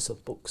syllabus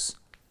of books.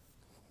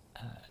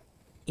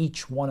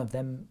 Each one of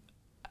them,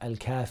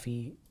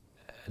 Al-Kafi,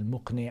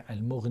 Al-Muqni,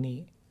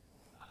 Al-Mughni,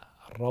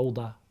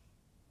 Al-Rawda,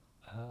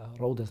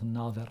 Rawdat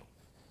al-Nadhir,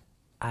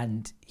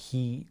 and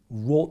he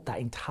wrote that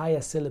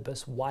entire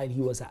syllabus while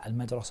he was at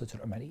Al-Madrasatu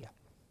Al Umariyyah.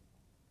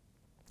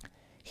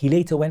 He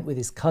later went with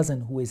his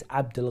cousin, who is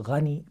Abdul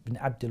Ghani bin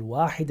Abdul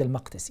Wahid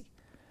al-Maqdisi.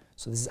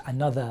 So this is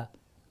another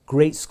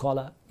great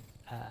scholar,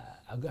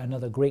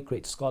 another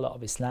great scholar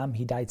of Islam.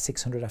 He died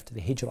 600 after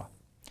the Hijrah.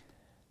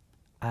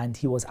 And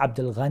he was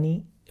Abdul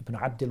Ghani ibn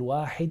Abdul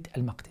Wahid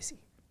al-Maqdisi.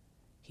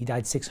 He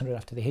died 600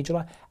 after the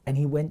Hijrah, and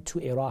he went to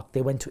Iraq.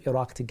 They went to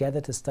Iraq together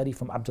to study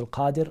from Abdul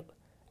Qadir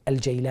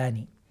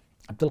al-Jailani.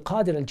 Abdul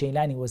Qadir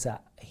al-Jailani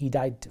he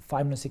died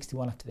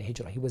 561 after the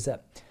Hijrah. He was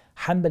a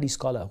Hanbali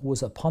scholar who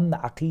was upon the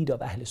aqeedah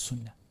of Ahl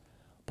Sunnah.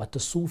 But the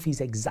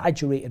Sufis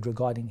exaggerated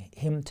regarding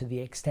him to the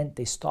extent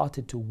they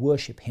started to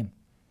worship him.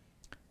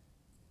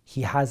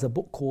 He has a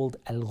book called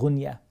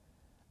Al-Ghunya,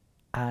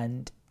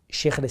 and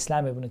Shaykh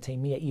al-Islam ibn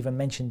Taymiyyah even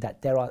mentioned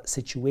that there are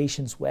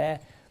situations where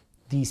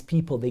these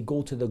people, they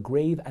go to the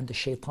grave and the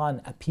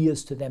shaitan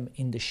appears to them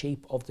in the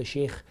shape of the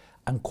shaykh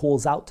and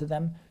calls out to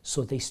them,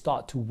 so they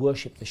start to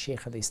worship the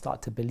shaykh, and they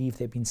start to believe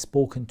they've been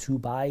spoken to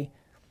by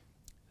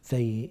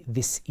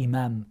this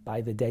imam, by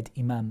the dead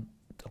Imam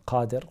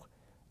Al-Qadir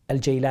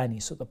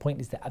Al-Jailani. So the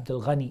point is that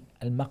Abdul Ghani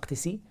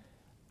Al-Maqdisi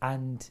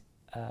and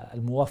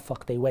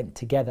Al-Muwaffaq, they went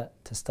together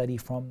to study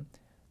from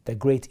the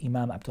great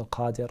Imam Abdul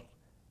Qadir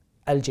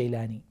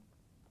Al-Jailani.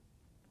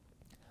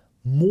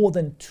 More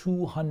than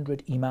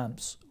 200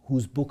 Imams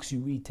whose books you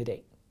read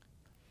today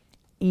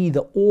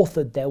either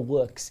authored their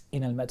works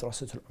in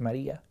Al-Madrasatu Al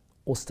Umariyyah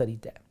or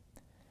studied there.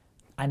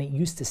 And it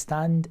used to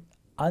stand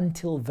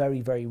until very,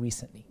 very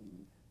recently.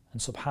 And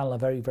subhanAllah,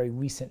 very, very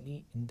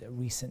recently, in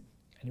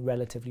the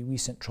relatively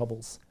recent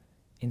troubles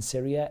in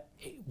Syria,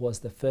 it was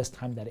the first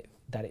time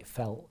that it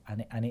fell,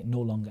 and it no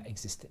longer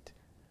existed.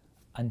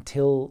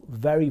 Until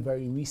very,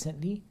 very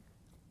recently,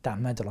 that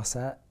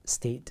madrasa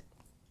stayed.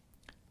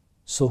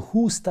 So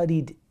who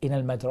studied in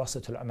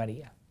Madrasatu Al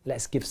Umariyyah?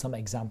 Let's give some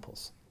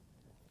examples.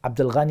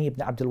 Abdul Ghani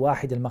ibn Abdul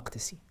Wahid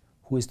al-Maqdisi,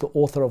 who is the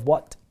author of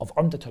what? Of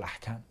Umdatul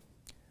Ahkam.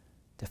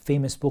 The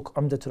famous book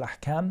Umdatul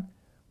Ahkam,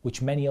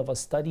 which many of us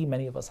study,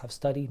 many of us have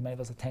studied, many of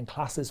us attend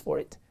classes for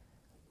it.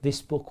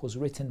 This book was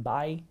written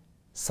by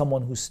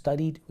someone who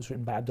studied. It was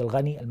written by Abdul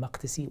Ghani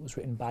al-Maqdisi. It was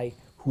written by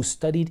who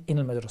studied in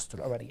Madrasatu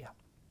Al Umariyyah.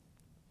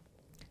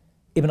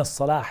 Ibn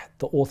al-Salah,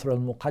 the author of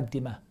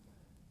Muqaddimah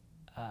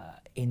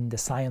in the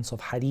science of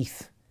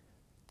hadith,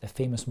 the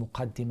famous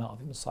Muqaddimah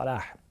of Ibn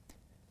Salah.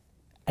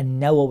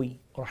 An-Nawawi,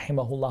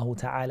 rahimahullah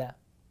ta'ala,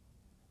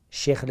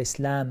 Shaykh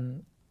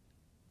al-Islam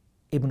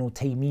Ibn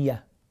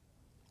Taymiyyah,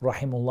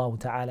 rahimahullah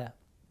ta'ala,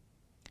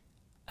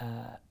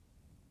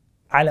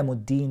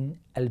 Alamuddin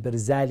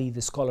al-Birzali,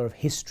 the scholar of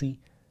history,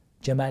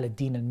 Jamal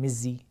al-Din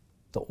al-Mizzi,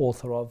 the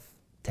author of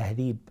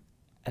Tahdhib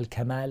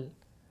al-Kamal,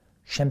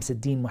 Shams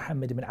al-Din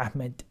Muhammad ibn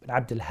Ahmad ibn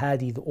Abd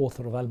al-Hadi, the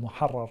author of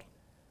Al-Muharrar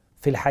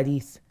fi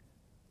al-Hadith,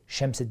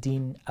 Shams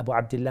al-Din Abu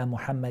Abdullah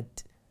Muhammad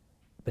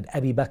ibn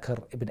Abi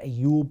Bakr ibn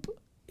Ayyub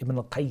ibn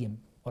al-Qayyim,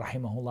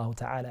 rahimahullah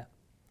ta'ala,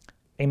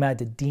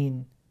 Imad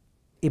al-Din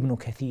ibn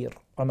Kathir,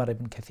 Umar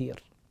ibn Kathir,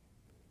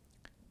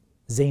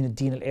 Zayn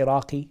al-Din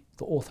al-Iraqi,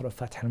 the author of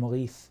Fath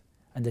al-Mughith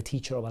and the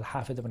teacher of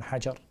Al-Hafidh ibn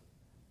Hajar,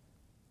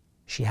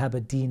 Shihab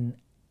al-Din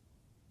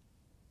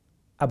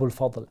Abu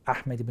al-Fadl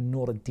Ahmed ibn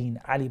Nur al-Din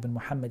Ali ibn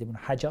Muhammad ibn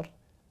Hajar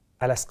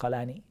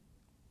al-Asqalani,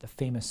 the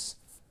famous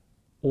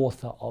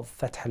author of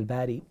Fath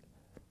al-Bari,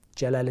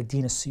 Jalal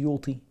al-Din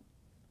al-Suyuti,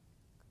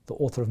 the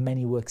author of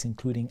many works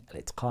including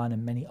Al-Itqan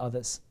and many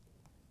others.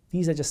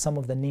 These are just some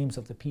of the names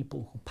of the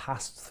people who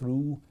passed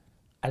through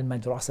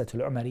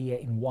Al-Madrasatu Al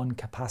Umariyyah in one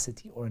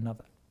capacity or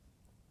another.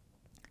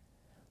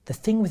 The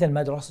thing with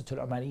Al-Madrasatu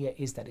Al Umariyyah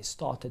is that it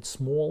started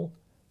small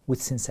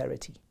with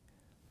sincerity.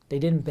 They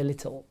didn't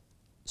belittle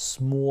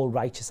small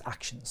righteous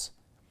actions.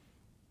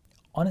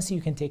 Honestly,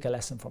 you can take a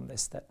lesson from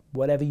this, that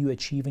whatever you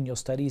achieve in your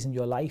studies in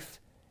your life,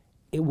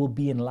 it will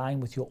be in line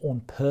with your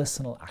own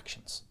personal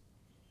actions.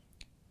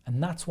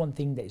 And that's one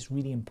thing that is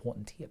really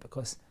important here,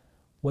 because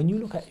when you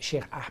look at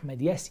Shaykh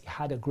Ahmed, yes, he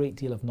had a great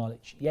deal of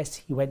knowledge. Yes,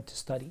 he went to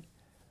study.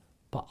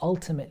 But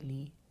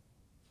ultimately,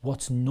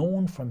 what's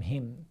known from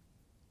him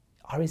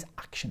are his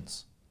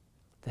actions,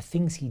 the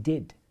things he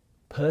did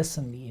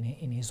personally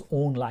in his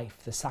own life,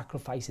 the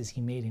sacrifices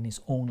he made in his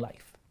own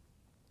life,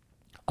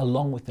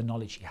 along with the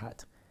knowledge he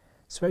had.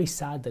 It's very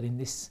sad that in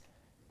this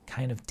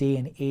kind of day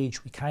and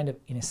age, we kind of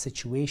in a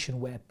situation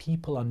where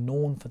people are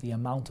known for the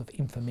amount of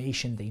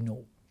information they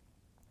know,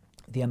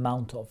 the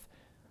amount of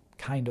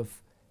kind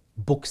of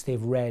books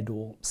they've read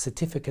or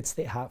certificates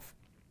they have.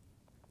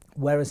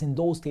 Whereas in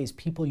those days,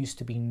 people used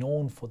to be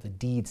known for the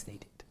deeds they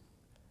did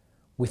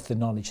with the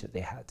knowledge that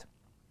they had.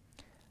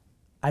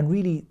 And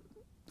really,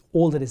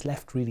 all that is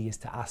left really is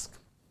to ask,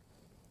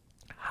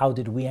 how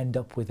did we end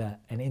up with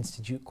an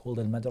institute called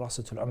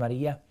Al-Madrasatu Al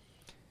Umariyyah?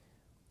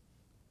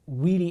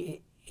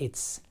 Really,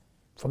 it's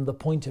from the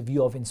point of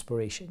view of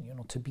inspiration,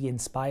 to be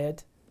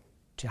inspired,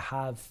 to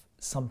have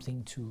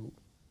something to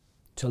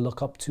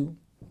look up to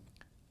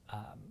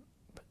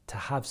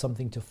have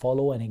something to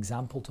follow, an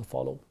example to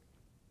follow,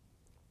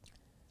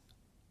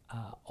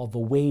 of a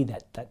way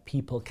that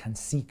people can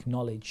seek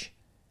knowledge,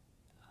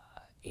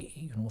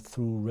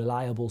 through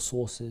reliable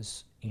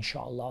sources,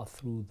 inshallah,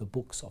 through the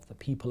books of the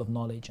people of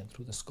knowledge and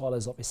through the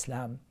scholars of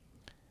Islam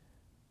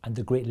and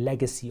the great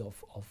legacy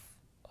of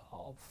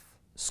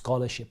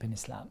scholarship in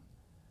Islam.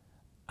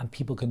 And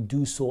people can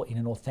do so in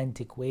an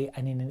authentic way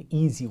and in an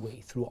easy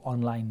way through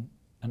an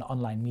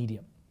online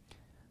medium.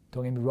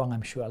 Don't get me wrong,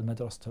 I'm sure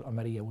Al-Madrasatu Al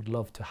Umariyyah would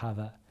love to have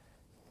a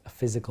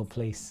physical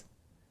place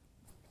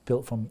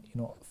built from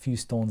a few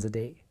stones a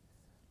day.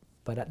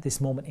 But at this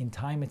moment in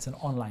time, it's an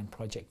online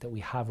project that we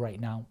have right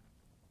now.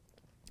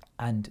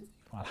 And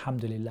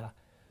alhamdulillah,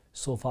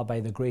 so far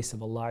by the grace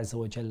of Allah Azza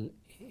wa Jal,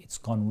 it's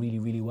gone really,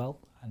 really well.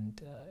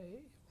 And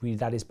really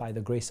that is by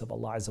the grace of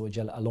Allah Azza wa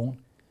Jal alone.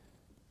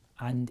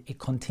 And it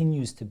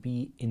continues to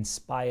be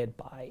inspired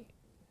by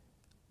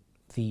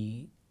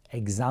the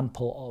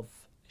example of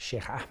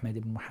Shaykh Ahmed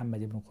ibn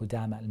Muhammad ibn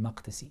Qudama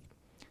al-Maqdisi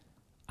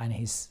and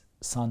his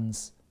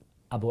sons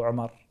Abu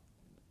Umar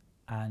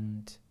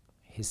and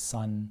his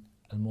son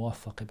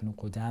Al-Muwaffaq ibn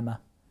Qudama,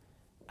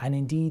 and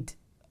indeed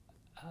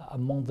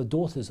among the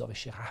daughters of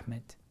Shaykh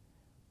Ahmed,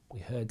 we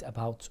heard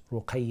about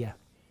Ruqayyah,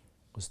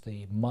 was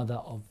the mother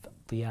of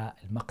Diya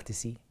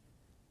al-Maqdisi,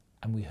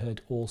 and we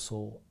heard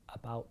also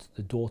about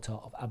the daughter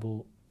of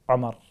Abu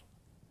Umar,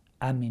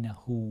 Amina,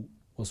 who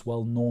was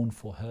well known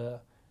for her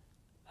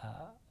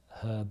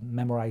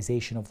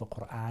memorization of the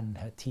Qur'an,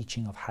 her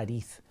teaching of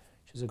hadith.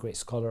 She was a great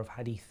scholar of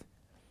hadith.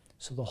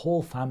 So the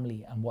whole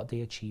family and what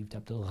they achieved,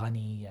 Abdul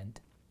Ghani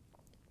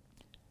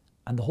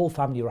and the whole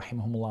family,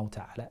 rahimahumullah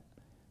ta'ala,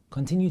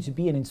 continue to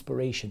be an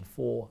inspiration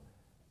for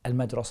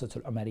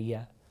Madrasatu Al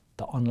Umariyyah,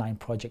 the online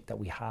project that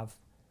we have,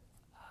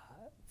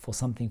 for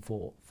something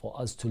for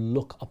us to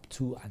look up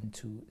to and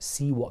to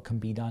see what can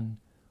be done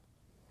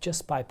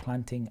just by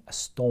planting a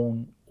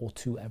stone or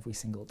two every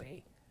single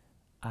day,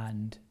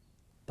 and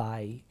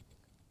by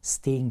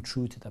staying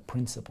true to the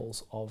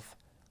principles of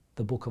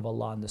the Book of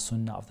Allah and the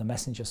Sunnah of the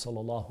Messenger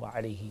sallallahu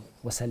alaihi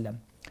wasallam.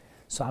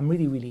 So I'm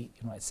really,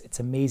 it's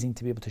amazing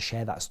to be able to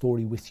share that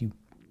story with you,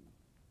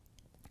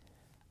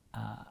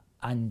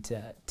 and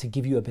to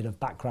give you a bit of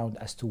background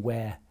as to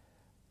where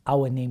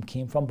our name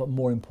came from, but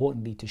more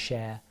importantly to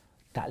share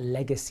that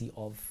legacy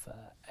of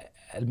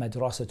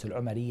Madrasatu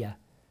Al Umariyyah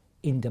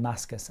in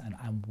Damascus,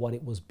 and what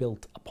it was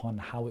built upon,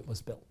 how it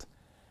was built.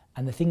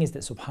 And the thing is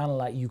that,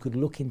 subhanAllah, you could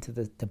look into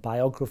the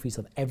biographies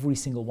of every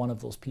single one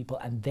of those people,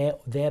 and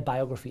their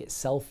biography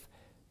itself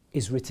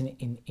is written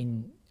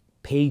in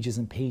pages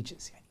and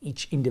pages,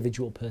 each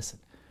individual person.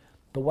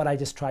 But what I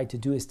just tried to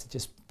do is to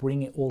just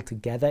bring it all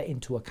together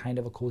into a kind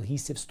of a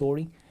cohesive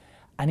story.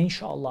 And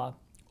inshallah,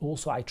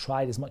 also I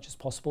tried as much as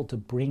possible to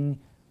bring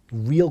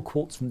real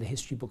quotes from the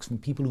history books from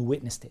people who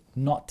witnessed it,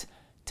 not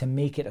to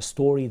make it a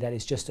story that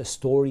is just a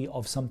story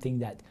of something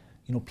that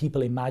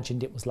people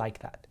imagined it was like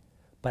that.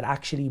 But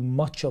actually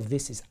much of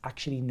this is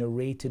actually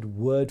narrated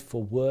word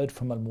for word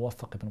from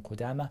Al-Muwaffaq ibn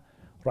Qudama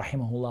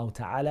rahimahullah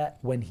ta'ala,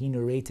 when he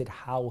narrated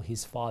how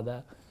his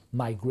father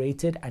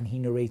migrated, and he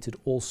narrated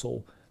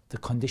also the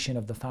condition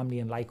of the family,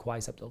 and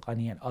likewise Abdul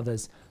Ghani and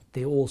others,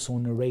 they also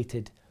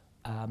narrated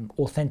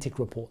authentic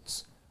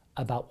reports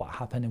about what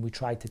happened, and we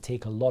tried to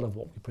take a lot of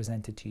what we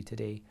presented to you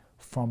today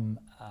from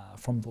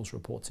those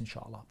reports,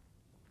 inshallah.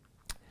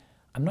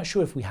 I'm not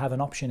sure if we have an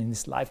option in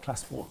this live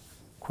class for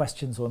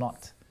questions or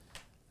not.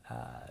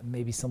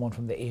 Maybe someone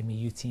from the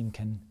AMAU team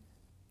can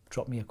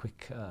drop me a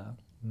quick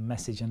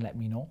message and let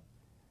me know.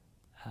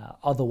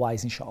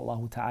 Otherwise,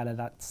 inshallah ta'ala,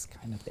 that's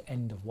kind of the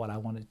end of what I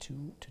wanted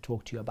to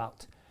talk to you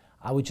about.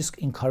 I would just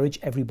encourage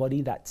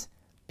everybody that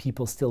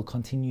people still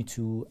continue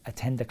to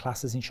attend the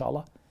classes,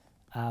 inshallah.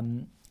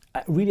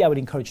 Really, I would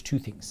encourage two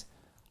things.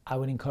 I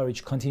would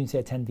encourage continue to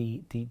attend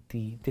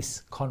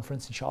this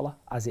conference, inshallah,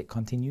 as it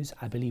continues.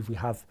 I believe we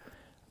have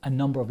a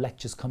number of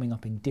lectures coming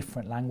up in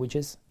different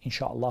languages,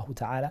 inshallah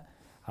ta'ala.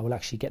 I will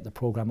actually get the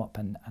program up,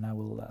 and I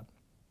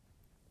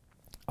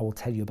will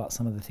tell you about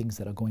some of the things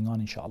that are going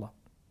on, inshallah.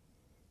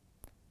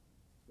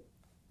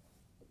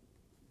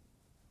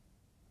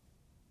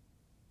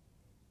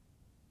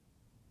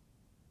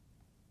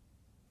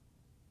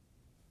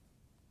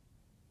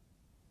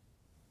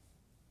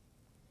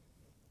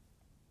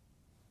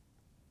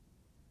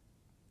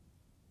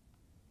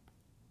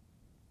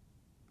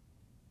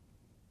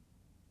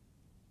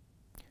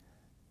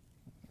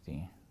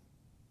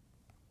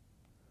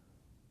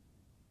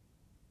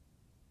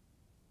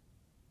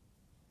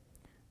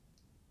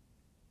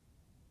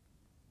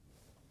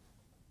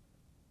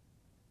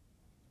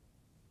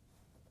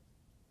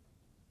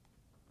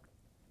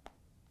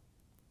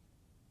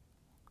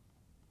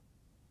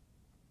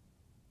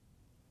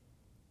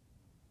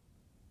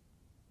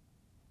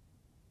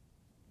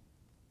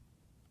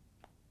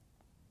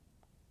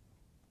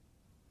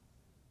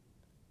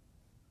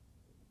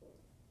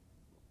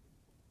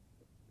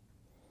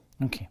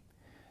 Okay,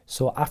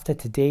 so after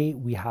today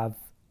we have,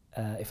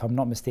 if I'm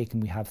not mistaken,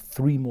 we have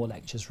 3 more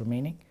lectures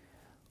remaining.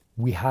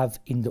 We have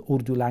in the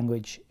Urdu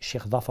language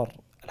Sheikh Dhafar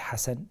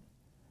Al-Hassan,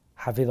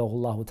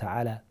 Hafidhahullah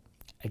ta'ala,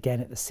 again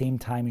at the same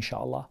time,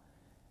 inshallah.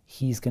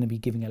 He's going to be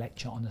giving a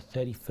lecture on the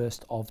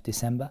 31st of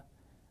December.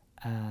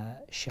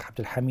 Sheikh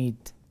Abdul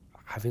Hamid,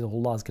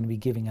 Hafidhahullah, is going to be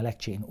giving a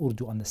lecture in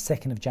Urdu on the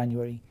 2nd of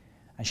January.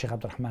 And Sheikh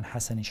Abdul Rahman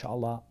Hassan,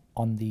 inshallah,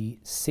 on the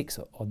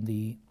 6th,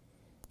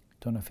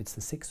 don't know if it's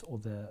the 6th or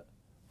the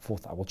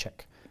 4th, I will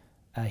check.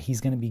 He's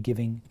going to be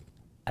giving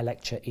a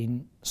lecture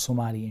in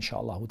Somali,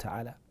 inshallah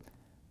ta'ala.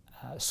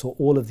 So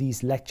all of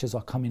these lectures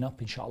are coming up,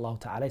 inshallah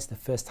ta'ala. It's the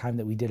first time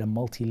that we did a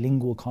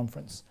multilingual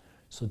conference.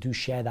 So do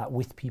share that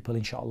with people,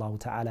 inshallah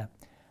ta'ala.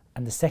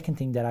 And the second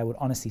thing that I would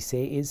honestly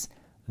say is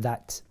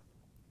that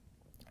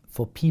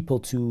for people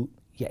to,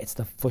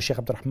 for Sheikh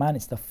Abdul Rahman,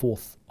 it's the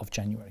 4th of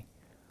January.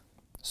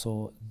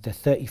 So the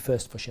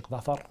 31st for Sheikh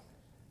Dhafar,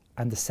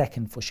 and the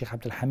 2nd for Sheikh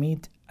Abdul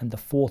Hamid, and the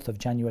 4th of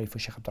January for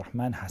Sheikh Abdul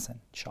Rahman Hassan,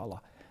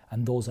 inshallah.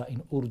 And those are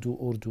in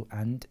Urdu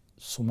and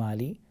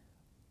Somali,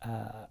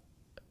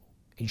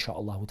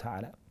 inshallah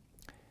ta'ala.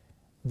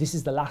 This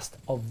is the last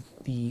of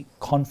the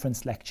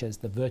conference lectures,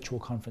 the virtual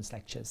conference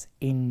lectures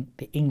in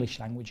the English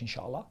language,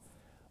 inshallah.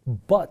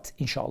 But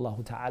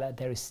inshallah ta'ala,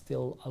 there is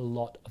still a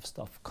lot of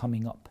stuff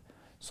coming up.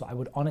 So I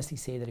would honestly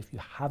say that if you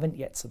haven't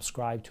yet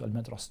subscribed to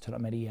Madrasatu Al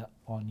Umariyyah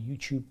on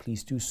YouTube,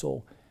 please do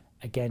so.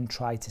 Again,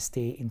 try to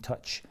stay in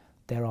touch.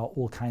 There are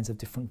all kinds of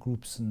different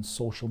groups and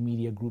social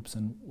media groups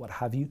and what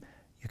have you.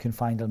 You can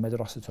find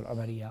Madrasatu Al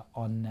Umariyyah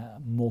on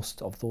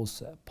most of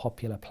those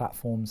popular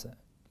platforms,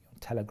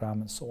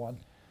 Telegram and so on,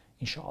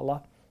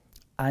 inshallah.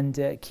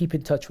 And keep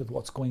in touch with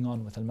what's going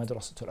on with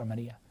Madrasatu Al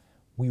Umariyyah.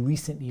 We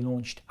recently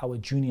launched our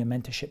junior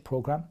mentorship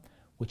program,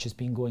 which has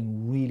been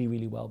going really,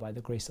 really well by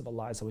the grace of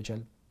Allah Azza wa Jal.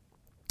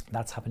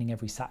 That's happening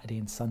every Saturday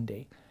and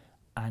Sunday.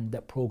 and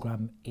that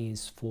program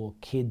is for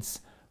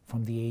kids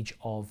from the age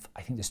of,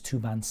 I think there's two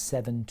bands,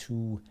 7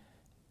 to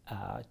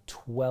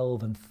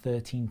 12 and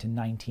 13 to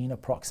 19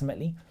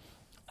 approximately.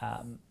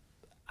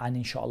 And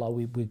inshallah,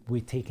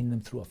 we're taking them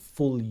through a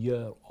full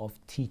year of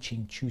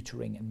teaching,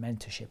 tutoring and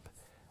mentorship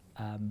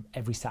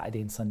every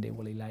Saturday and Sunday,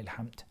 walillahi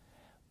alhamd.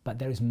 But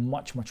there is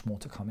much, much more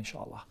to come,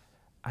 inshallah.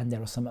 And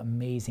there are some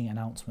amazing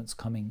announcements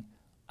coming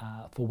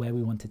for where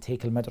we want to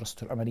take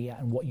Madrasatu Al Umariyyah.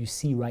 And what you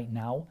see right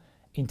now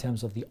in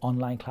terms of the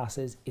online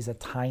classes is a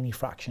tiny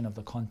fraction of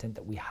the content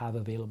that we have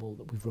available,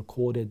 that we've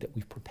recorded, that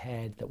we've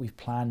prepared, that we've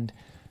planned.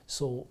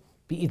 So,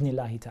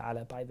 bi-idhnillahi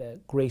ta'ala, by the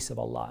grace of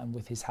Allah and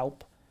with His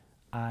help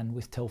and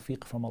with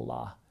tawfiq from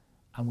Allah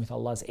and with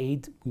Allah's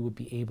aid, we would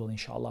be able,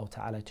 inshallah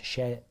ta'ala, to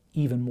share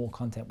even more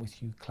content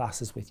with you,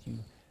 classes with you,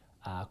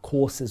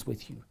 courses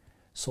with you.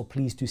 So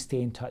please do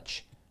stay in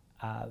touch.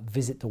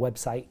 Visit the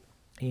website,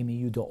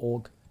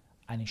 amau.org,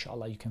 and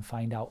inshallah you can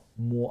find out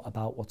more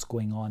about what's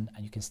going on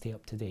and you can stay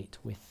up to date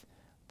with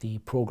the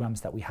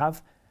programs that we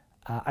have.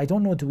 I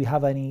don't know,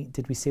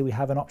 did we say we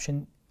have an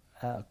option,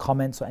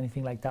 comments or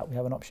anything like that? We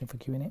have an option for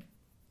Q&A? I'm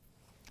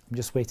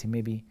just waiting,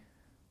 maybe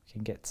we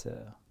can get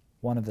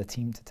one of the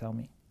team to tell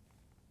me.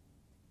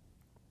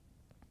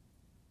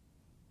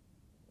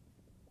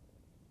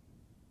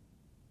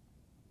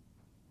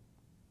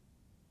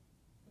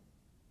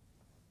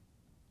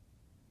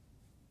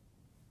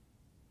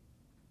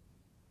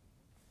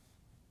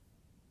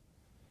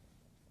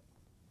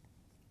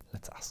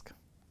 Let's ask.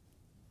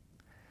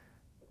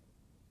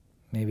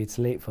 Maybe it's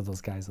late for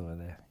those guys over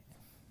there.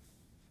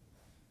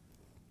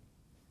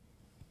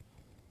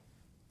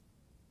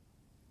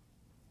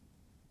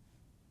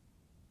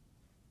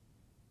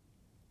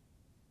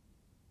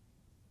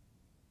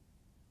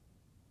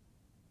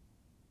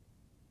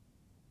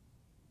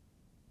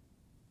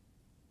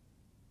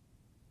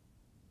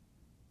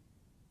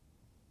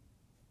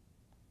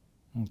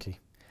 Okay,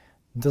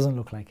 doesn't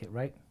look like it,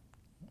 right?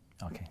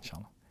 Okay,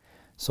 inshallah.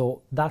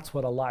 So that's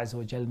what Allah Azza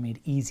wa Jal made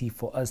easy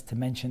for us to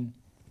mention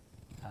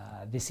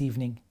this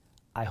evening.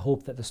 I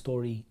hope that the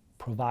story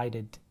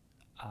provided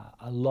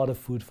a lot of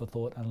food for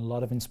thought and a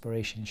lot of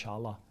inspiration,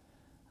 inshallah.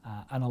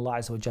 And Allah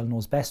Azza wa Jal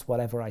knows best.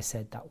 Whatever I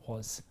said that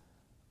was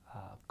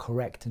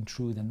correct and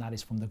true, then that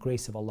is from the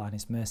grace of Allah and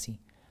His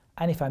mercy.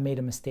 And if I made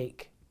a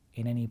mistake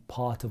in any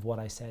part of what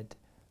I said,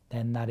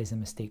 then that is a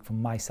mistake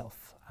from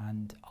myself.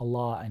 And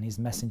Allah and His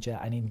Messenger,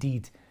 and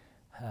indeed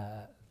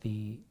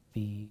the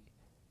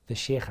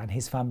Shaykh and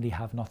his family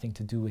have nothing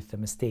to do with the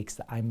mistakes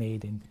that I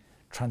made in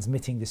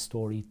transmitting this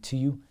story to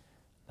you.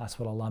 That's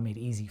what Allah made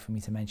easy for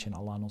me to mention.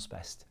 Allah knows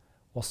best.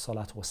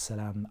 Wassalatu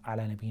wassalam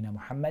ala nabina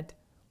Muhammad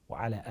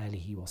wa ala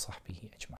alihi wa sahbihi ajma'in.